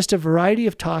 So there was just a variety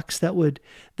of talks that would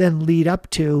then lead up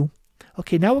to,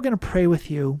 okay, now we're going to pray with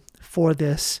you for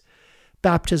this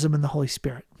baptism in the Holy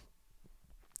Spirit.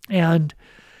 And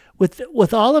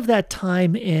with all of that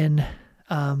time in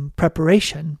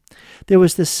preparation, there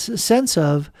was this sense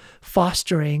of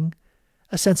fostering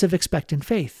a sense of expectant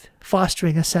faith,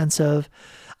 fostering a sense of,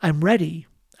 I'm ready,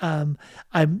 I'm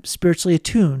spiritually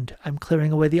attuned, I'm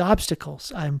clearing away the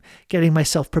obstacles, I'm getting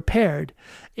myself prepared,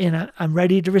 and I'm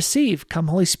ready to receive. Come,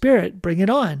 Holy Spirit, bring it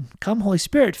on. Come, Holy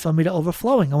Spirit, fill me to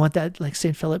overflowing. I want that, like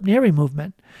St. Philip Neri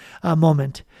moment.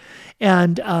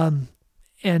 And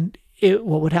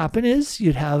what would happen is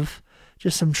you'd have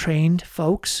just some trained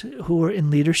folks who were in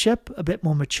leadership, a bit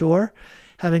more mature,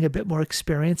 having a bit more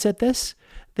experience at this.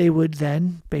 They would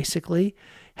then basically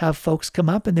have folks come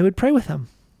up and they would pray with them.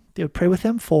 They would pray with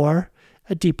them for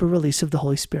a deeper release of the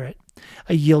Holy Spirit,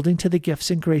 a yielding to the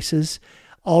gifts and graces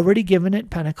already given at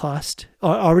Pentecost,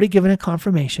 or already given at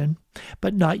confirmation,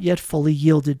 but not yet fully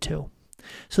yielded to.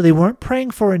 So they weren't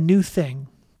praying for a new thing.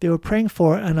 They were praying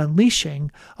for an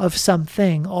unleashing of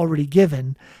something already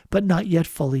given, but not yet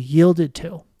fully yielded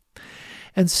to.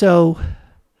 And so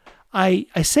I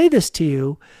say this to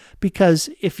you because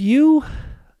if you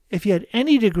had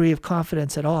any degree of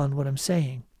confidence at all in what I'm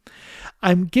saying,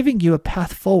 I'm giving you a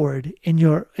path forward in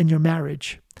your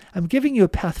marriage. I'm giving you a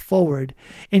path forward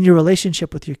in your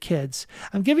relationship with your kids.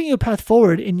 I'm giving you a path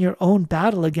forward in your own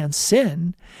battle against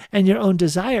sin and your own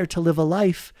desire to live a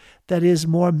life that is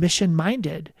more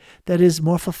mission-minded, that is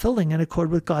more fulfilling in accord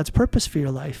with God's purpose for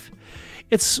your life.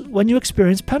 It's when you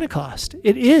experience Pentecost.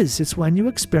 It's when you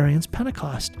experience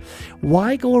Pentecost.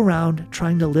 Why go around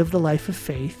trying to live the life of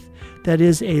faith that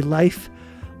is a life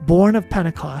born of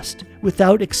Pentecost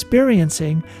without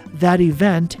experiencing that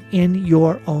event in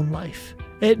your own life?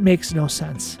 It makes no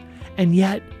sense. And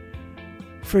yet,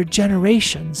 for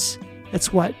generations,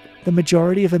 it's what the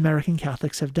majority of American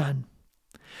Catholics have done.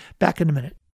 Back in a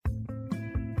minute.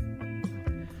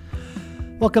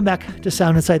 Welcome back to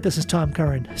Sound Insight. This is Tom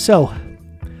Curran. So,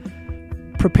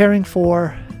 preparing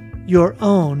for your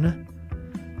own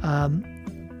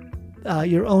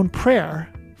prayer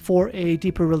for a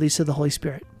deeper release of the Holy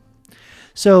Spirit.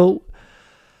 So,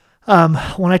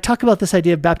 when I talk about this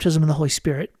idea of baptism in the Holy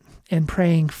Spirit and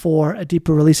praying for a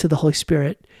deeper release of the Holy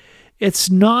Spirit, it's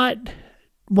not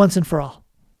once and for all.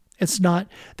 It's not.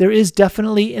 There is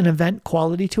definitely an event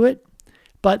quality to it,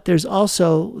 but there's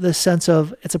also this sense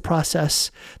of it's a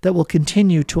process that will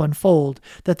continue to unfold,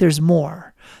 that there's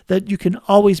more, that you can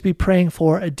always be praying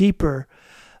for a deeper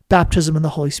baptism in the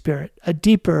Holy Spirit, a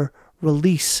deeper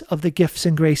release of the gifts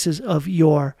and graces of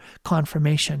your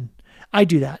confirmation. I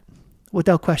do that.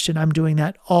 Without question, I'm doing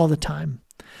that all the time.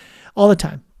 All the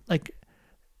time. Like,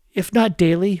 if not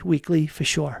daily, weekly, for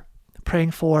sure.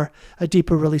 Praying for a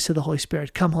deeper release of the Holy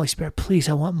Spirit. Come, Holy Spirit, please,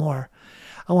 I want more.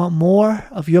 I want more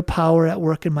of your power at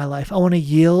work in my life. I want to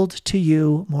yield to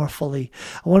you more fully.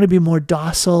 I want to be more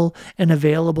docile and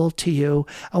available to you.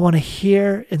 I want to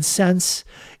hear and sense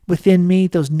within me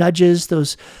those nudges,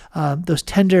 those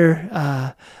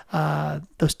tender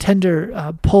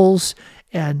pulls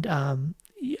and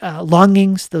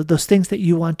longings, those things that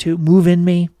you want to move in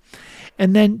me.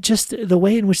 And then just the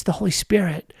way in which the Holy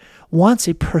Spirit wants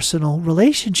a personal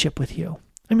relationship with you.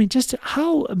 I mean, just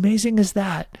how amazing is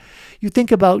that? You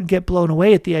think about and get blown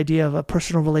away at the idea of a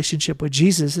personal relationship with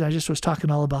Jesus, and I just was talking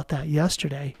all about that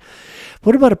yesterday.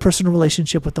 What about a personal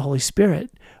relationship with the Holy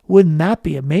Spirit? Wouldn't that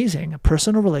be amazing? A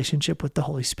personal relationship with the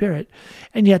Holy Spirit.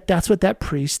 And yet that's what that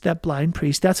blind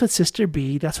priest, that's what Sister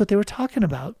B, that's what they were talking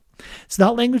about. It's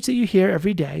not language that you hear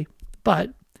every day,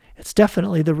 but it's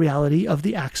definitely the reality of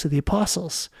the Acts of the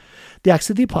Apostles. The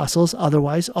Acts of the Apostles,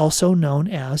 otherwise also known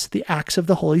as the Acts of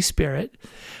the Holy Spirit,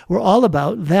 were all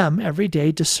about them every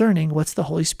day discerning what's the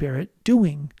Holy Spirit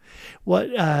doing,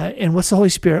 and what's the Holy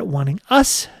Spirit wanting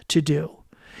us to do.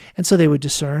 And so they would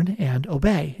discern and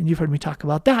obey. And you've heard me talk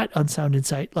about that on Sound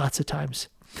Insight lots of times.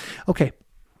 Okay,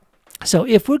 so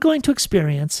if we're going to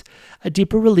experience a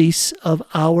deeper release of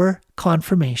our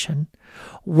confirmation,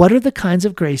 what are the kinds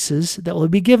of graces that will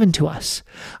be given to us?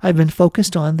 I've been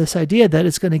focused on this idea that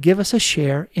it's going to give us a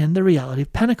share in the reality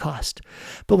of Pentecost.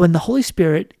 But when the Holy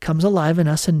Spirit comes alive in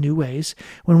us in new ways,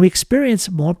 when we experience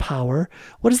more power,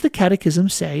 what does the Catechism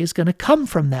say is going to come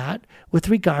from that with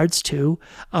regards to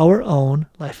our own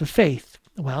life of faith?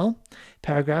 Well,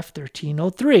 paragraph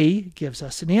 1303 gives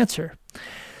us an answer.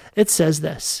 It says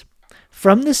this: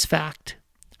 From this fact,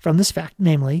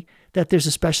 namely, that there's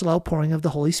a special outpouring of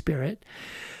the Holy Spirit,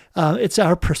 it's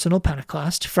our personal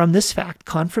Pentecost. From this fact,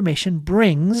 confirmation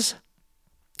brings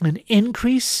an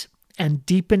increase and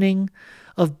deepening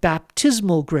of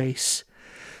baptismal grace.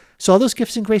 So all those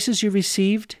gifts and graces you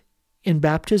received in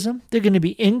baptism, they're going to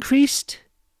be increased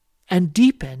and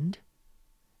deepened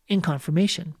in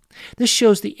confirmation. This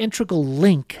shows the integral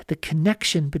link, the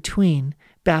connection between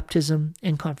baptism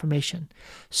and confirmation.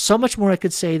 So much more I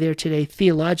could say there today.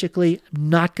 Theologically, I'm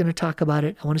not going to talk about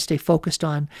it. I want to stay focused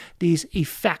on these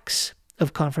effects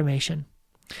of confirmation.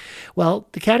 Well,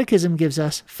 the Catechism gives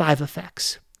us 5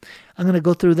 effects. I'm going to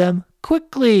go through them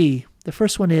quickly. The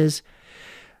first one is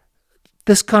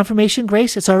this confirmation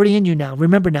grace, it's already in you now.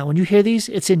 Remember now, when you hear these,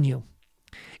 it's in you.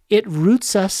 It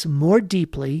roots us more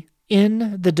deeply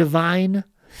in the divine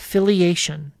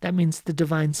filiation. That means the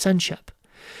divine sonship,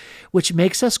 which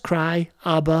makes us cry,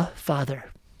 Abba,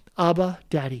 Father. Abba,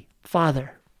 Daddy,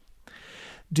 Father.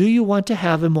 Do you want to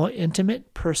have a more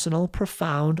intimate, personal,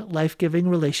 profound, life-giving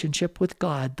relationship with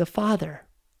God the Father,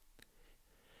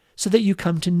 so that you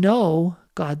come to know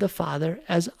God the Father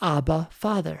as Abba,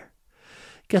 Father?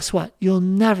 Guess what? You'll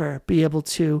never be able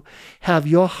to have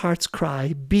your heart's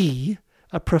cry be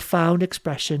a profound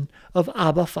expression of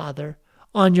Abba, Father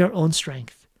on your own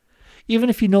strength. Even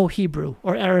if you know Hebrew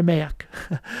or Aramaic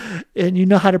and you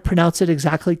know how to pronounce it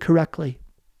exactly correctly,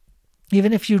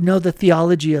 even if you know the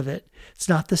theology of it, it's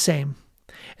not the same.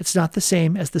 It's not the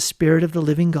same as the Spirit of the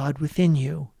living God within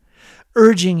you,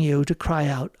 urging you to cry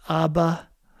out, Abba,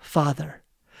 Father.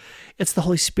 It's the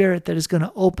Holy Spirit that is going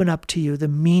to open up to you the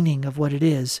meaning of what it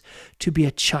is to be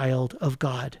a child of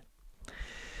God.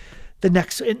 The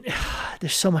next,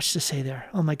 there's so much to say there.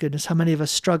 Oh my goodness, how many of us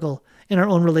struggle in our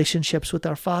own relationships with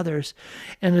our fathers?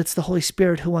 And it's the Holy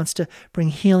Spirit who wants to bring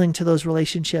healing to those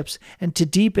relationships and to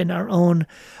deepen our own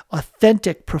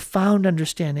authentic, profound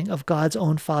understanding of God's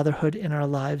own fatherhood in our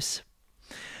lives.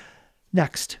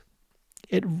 Next,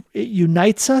 it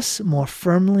unites us more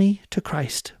firmly to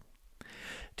Christ.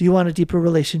 Do you want a deeper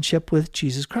relationship with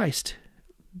Jesus Christ?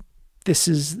 This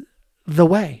is the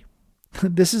way.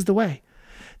 This is the way.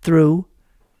 Through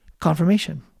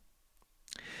confirmation.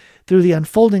 Through the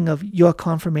unfolding of your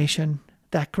confirmation,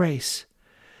 that grace.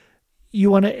 You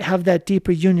want to have that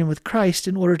deeper union with Christ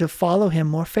in order to follow him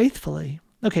more faithfully.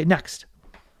 Okay, next.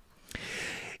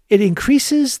 It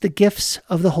increases the gifts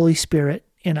of the Holy Spirit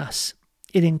in us.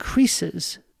 It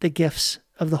increases the gifts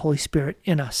of the Holy Spirit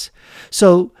in us.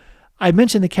 So I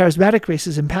mentioned the charismatic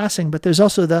graces in passing, but there's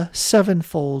also the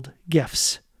sevenfold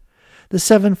gifts. The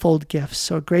sevenfold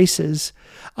gifts or graces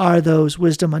are those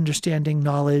wisdom, understanding,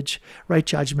 knowledge, right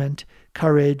judgment,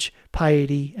 courage,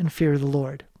 piety, and fear of the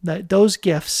Lord. Those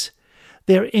gifts,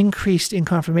 they're increased in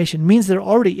confirmation. It means they're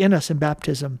already in us in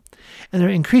baptism, and they're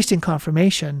increased in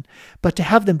confirmation, but to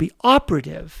have them be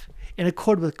operative in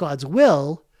accord with God's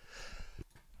will,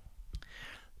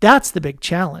 that's the big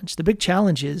challenge. The big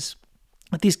challenge is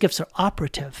that these gifts are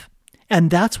operative, and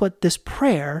that's what this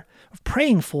prayer of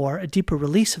praying for a deeper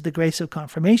release of the grace of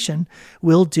confirmation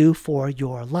will do for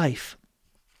your life.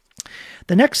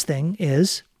 The next thing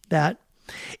is that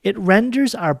it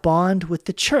renders our bond with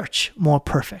the church more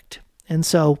perfect. And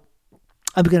so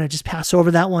I'm going to just pass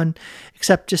over that one,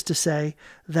 except just to say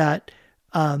that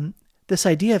this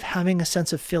idea of having a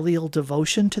sense of filial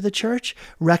devotion to the church,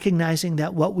 recognizing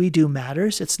that what we do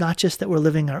matters. It's not just that we're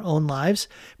living our own lives,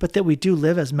 but that we do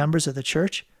live as members of the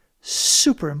church.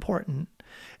 Super important.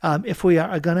 If we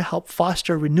are going to help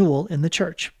foster renewal in the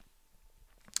church.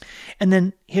 And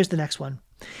then here's the next one.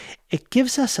 It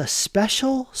gives us a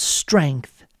special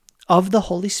strength of the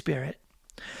Holy Spirit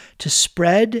to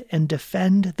spread and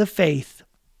defend the faith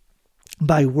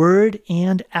by word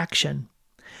and action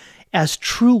as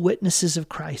true witnesses of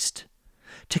Christ,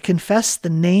 to confess the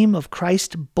name of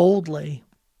Christ boldly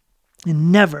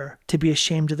and never to be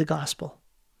ashamed of the gospel.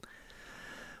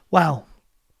 Wow.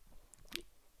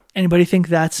 Anybody think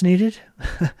that's needed?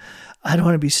 I don't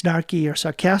want to be snarky or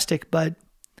sarcastic, but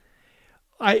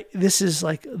this is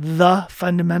like the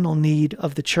fundamental need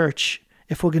of the church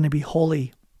if we're going to be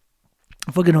holy.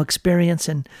 if we're going to experience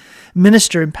and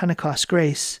minister in Pentecost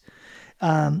grace,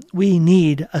 we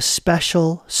need a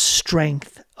special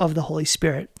strength of the Holy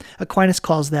Spirit. Aquinas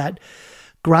calls that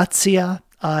gratia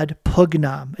ad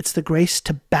pugnam. It's the grace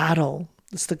to battle.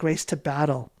 It's the grace to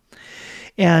battle.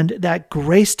 And that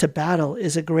grace to battle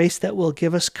is a grace that will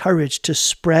give us courage to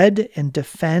spread and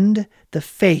defend the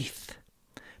faith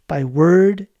by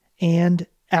word and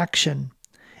action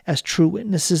as true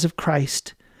witnesses of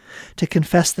Christ, to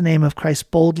confess the name of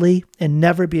Christ boldly and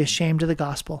never be ashamed of the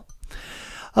gospel.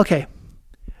 Okay,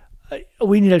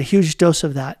 we need a huge dose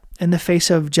of that in the face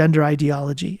of gender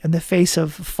ideology, in the face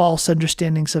of false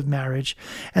understandings of marriage,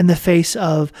 in the face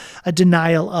of a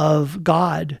denial of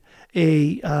God,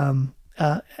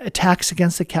 attacks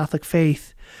against the Catholic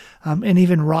faith, and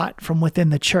even rot from within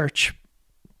the church.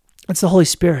 It's the Holy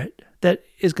Spirit that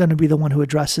is going to be the one who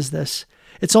addresses this.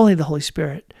 It's only the Holy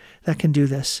Spirit that can do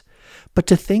this. But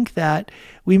to think that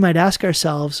we might ask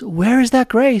ourselves, where is that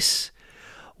grace?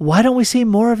 Why don't we see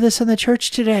more of this in the church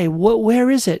today?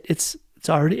 Where is it? It's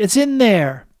in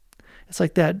there. It's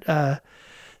like that.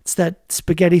 It's that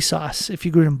spaghetti sauce. If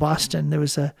you grew in Boston, there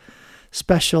was a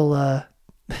special.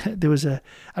 There was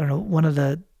one of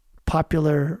the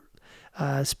popular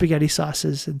spaghetti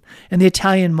sauces, and the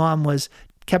Italian mom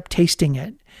kept tasting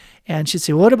it. And she'd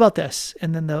say, what about this?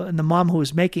 And then the mom who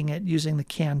was making it using the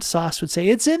canned sauce would say,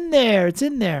 it's in there, it's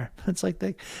in there. It's like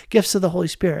the gifts of the Holy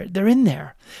Spirit. They're in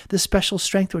there. The special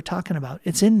strength we're talking about,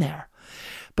 it's in there.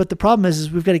 But the problem is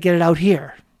we've got to get it out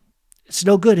here. It's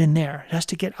no good in there. It has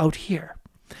to get out here.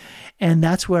 And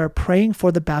that's where praying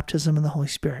for the baptism of the Holy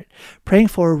Spirit, praying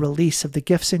for a release of the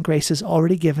gifts and graces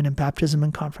already given in baptism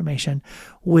and confirmation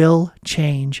will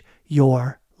change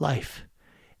your life.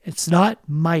 It's not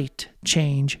might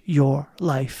change your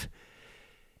life.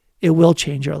 It will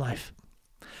change your life.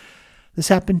 This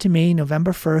happened to me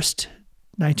November 1st,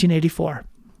 1984.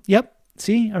 Yep,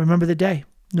 see, I remember the day.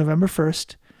 November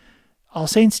 1st, All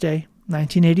Saints Day,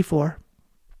 1984.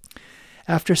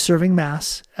 After serving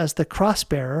Mass as the cross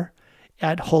bearer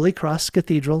at Holy Cross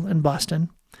Cathedral in Boston,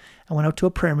 I went out to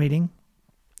a prayer meeting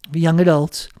for young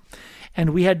adults, and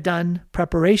we had done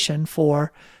preparation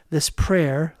for this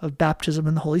prayer of baptism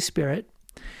in the Holy Spirit.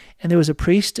 And there was a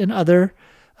priest and other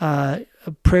a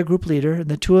prayer group leader, and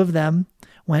the two of them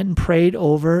went and prayed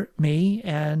over me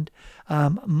and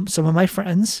some of my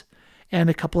friends and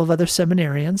a couple of other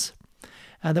seminarians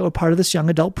that were part of this young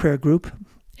adult prayer group.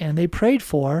 And they prayed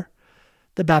for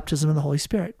the baptism of the Holy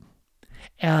Spirit.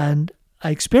 And I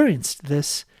experienced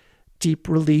this deep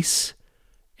release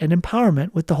and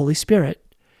empowerment with the Holy Spirit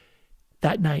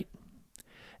that night.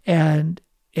 And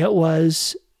it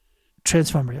was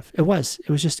transformative. It was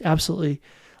just absolutely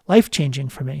life-changing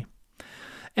for me.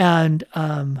 And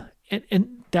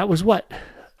that was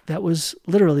that was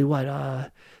literally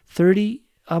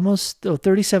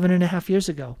 37 and a half years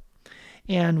ago.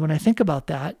 And when I think about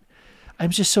that, I'm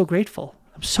just so grateful.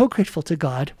 I'm so grateful to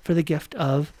God for the gift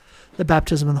of the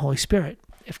baptism of the Holy Spirit.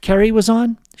 If Carrie was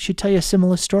on, she'd tell you a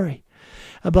similar story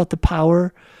about the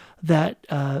power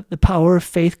of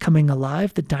faith coming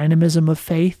alive, the dynamism of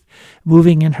faith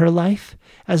moving in her life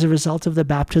as a result of the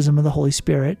baptism of the Holy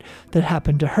Spirit that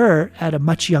happened to her at a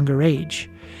much younger age.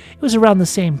 It was around the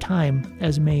same time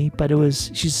as me, but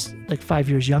she's like 5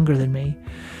 years younger than me.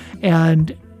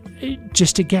 And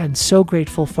just again, so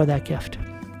grateful for that gift.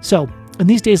 So in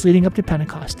these days leading up to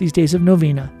Pentecost, these days of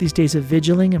novena, these days of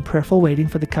vigiling and prayerful waiting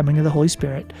for the coming of the Holy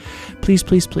Spirit, please,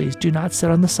 please, please do not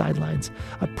sit on the sidelines.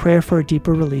 A prayer for a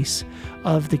deeper release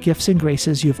of the gifts and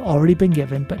graces you've already been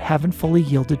given but haven't fully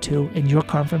yielded to in your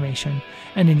confirmation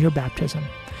and in your baptism.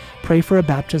 Pray for a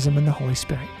baptism in the Holy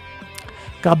Spirit.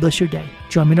 God bless your day.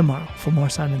 Join me tomorrow for more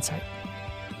Sound Insight.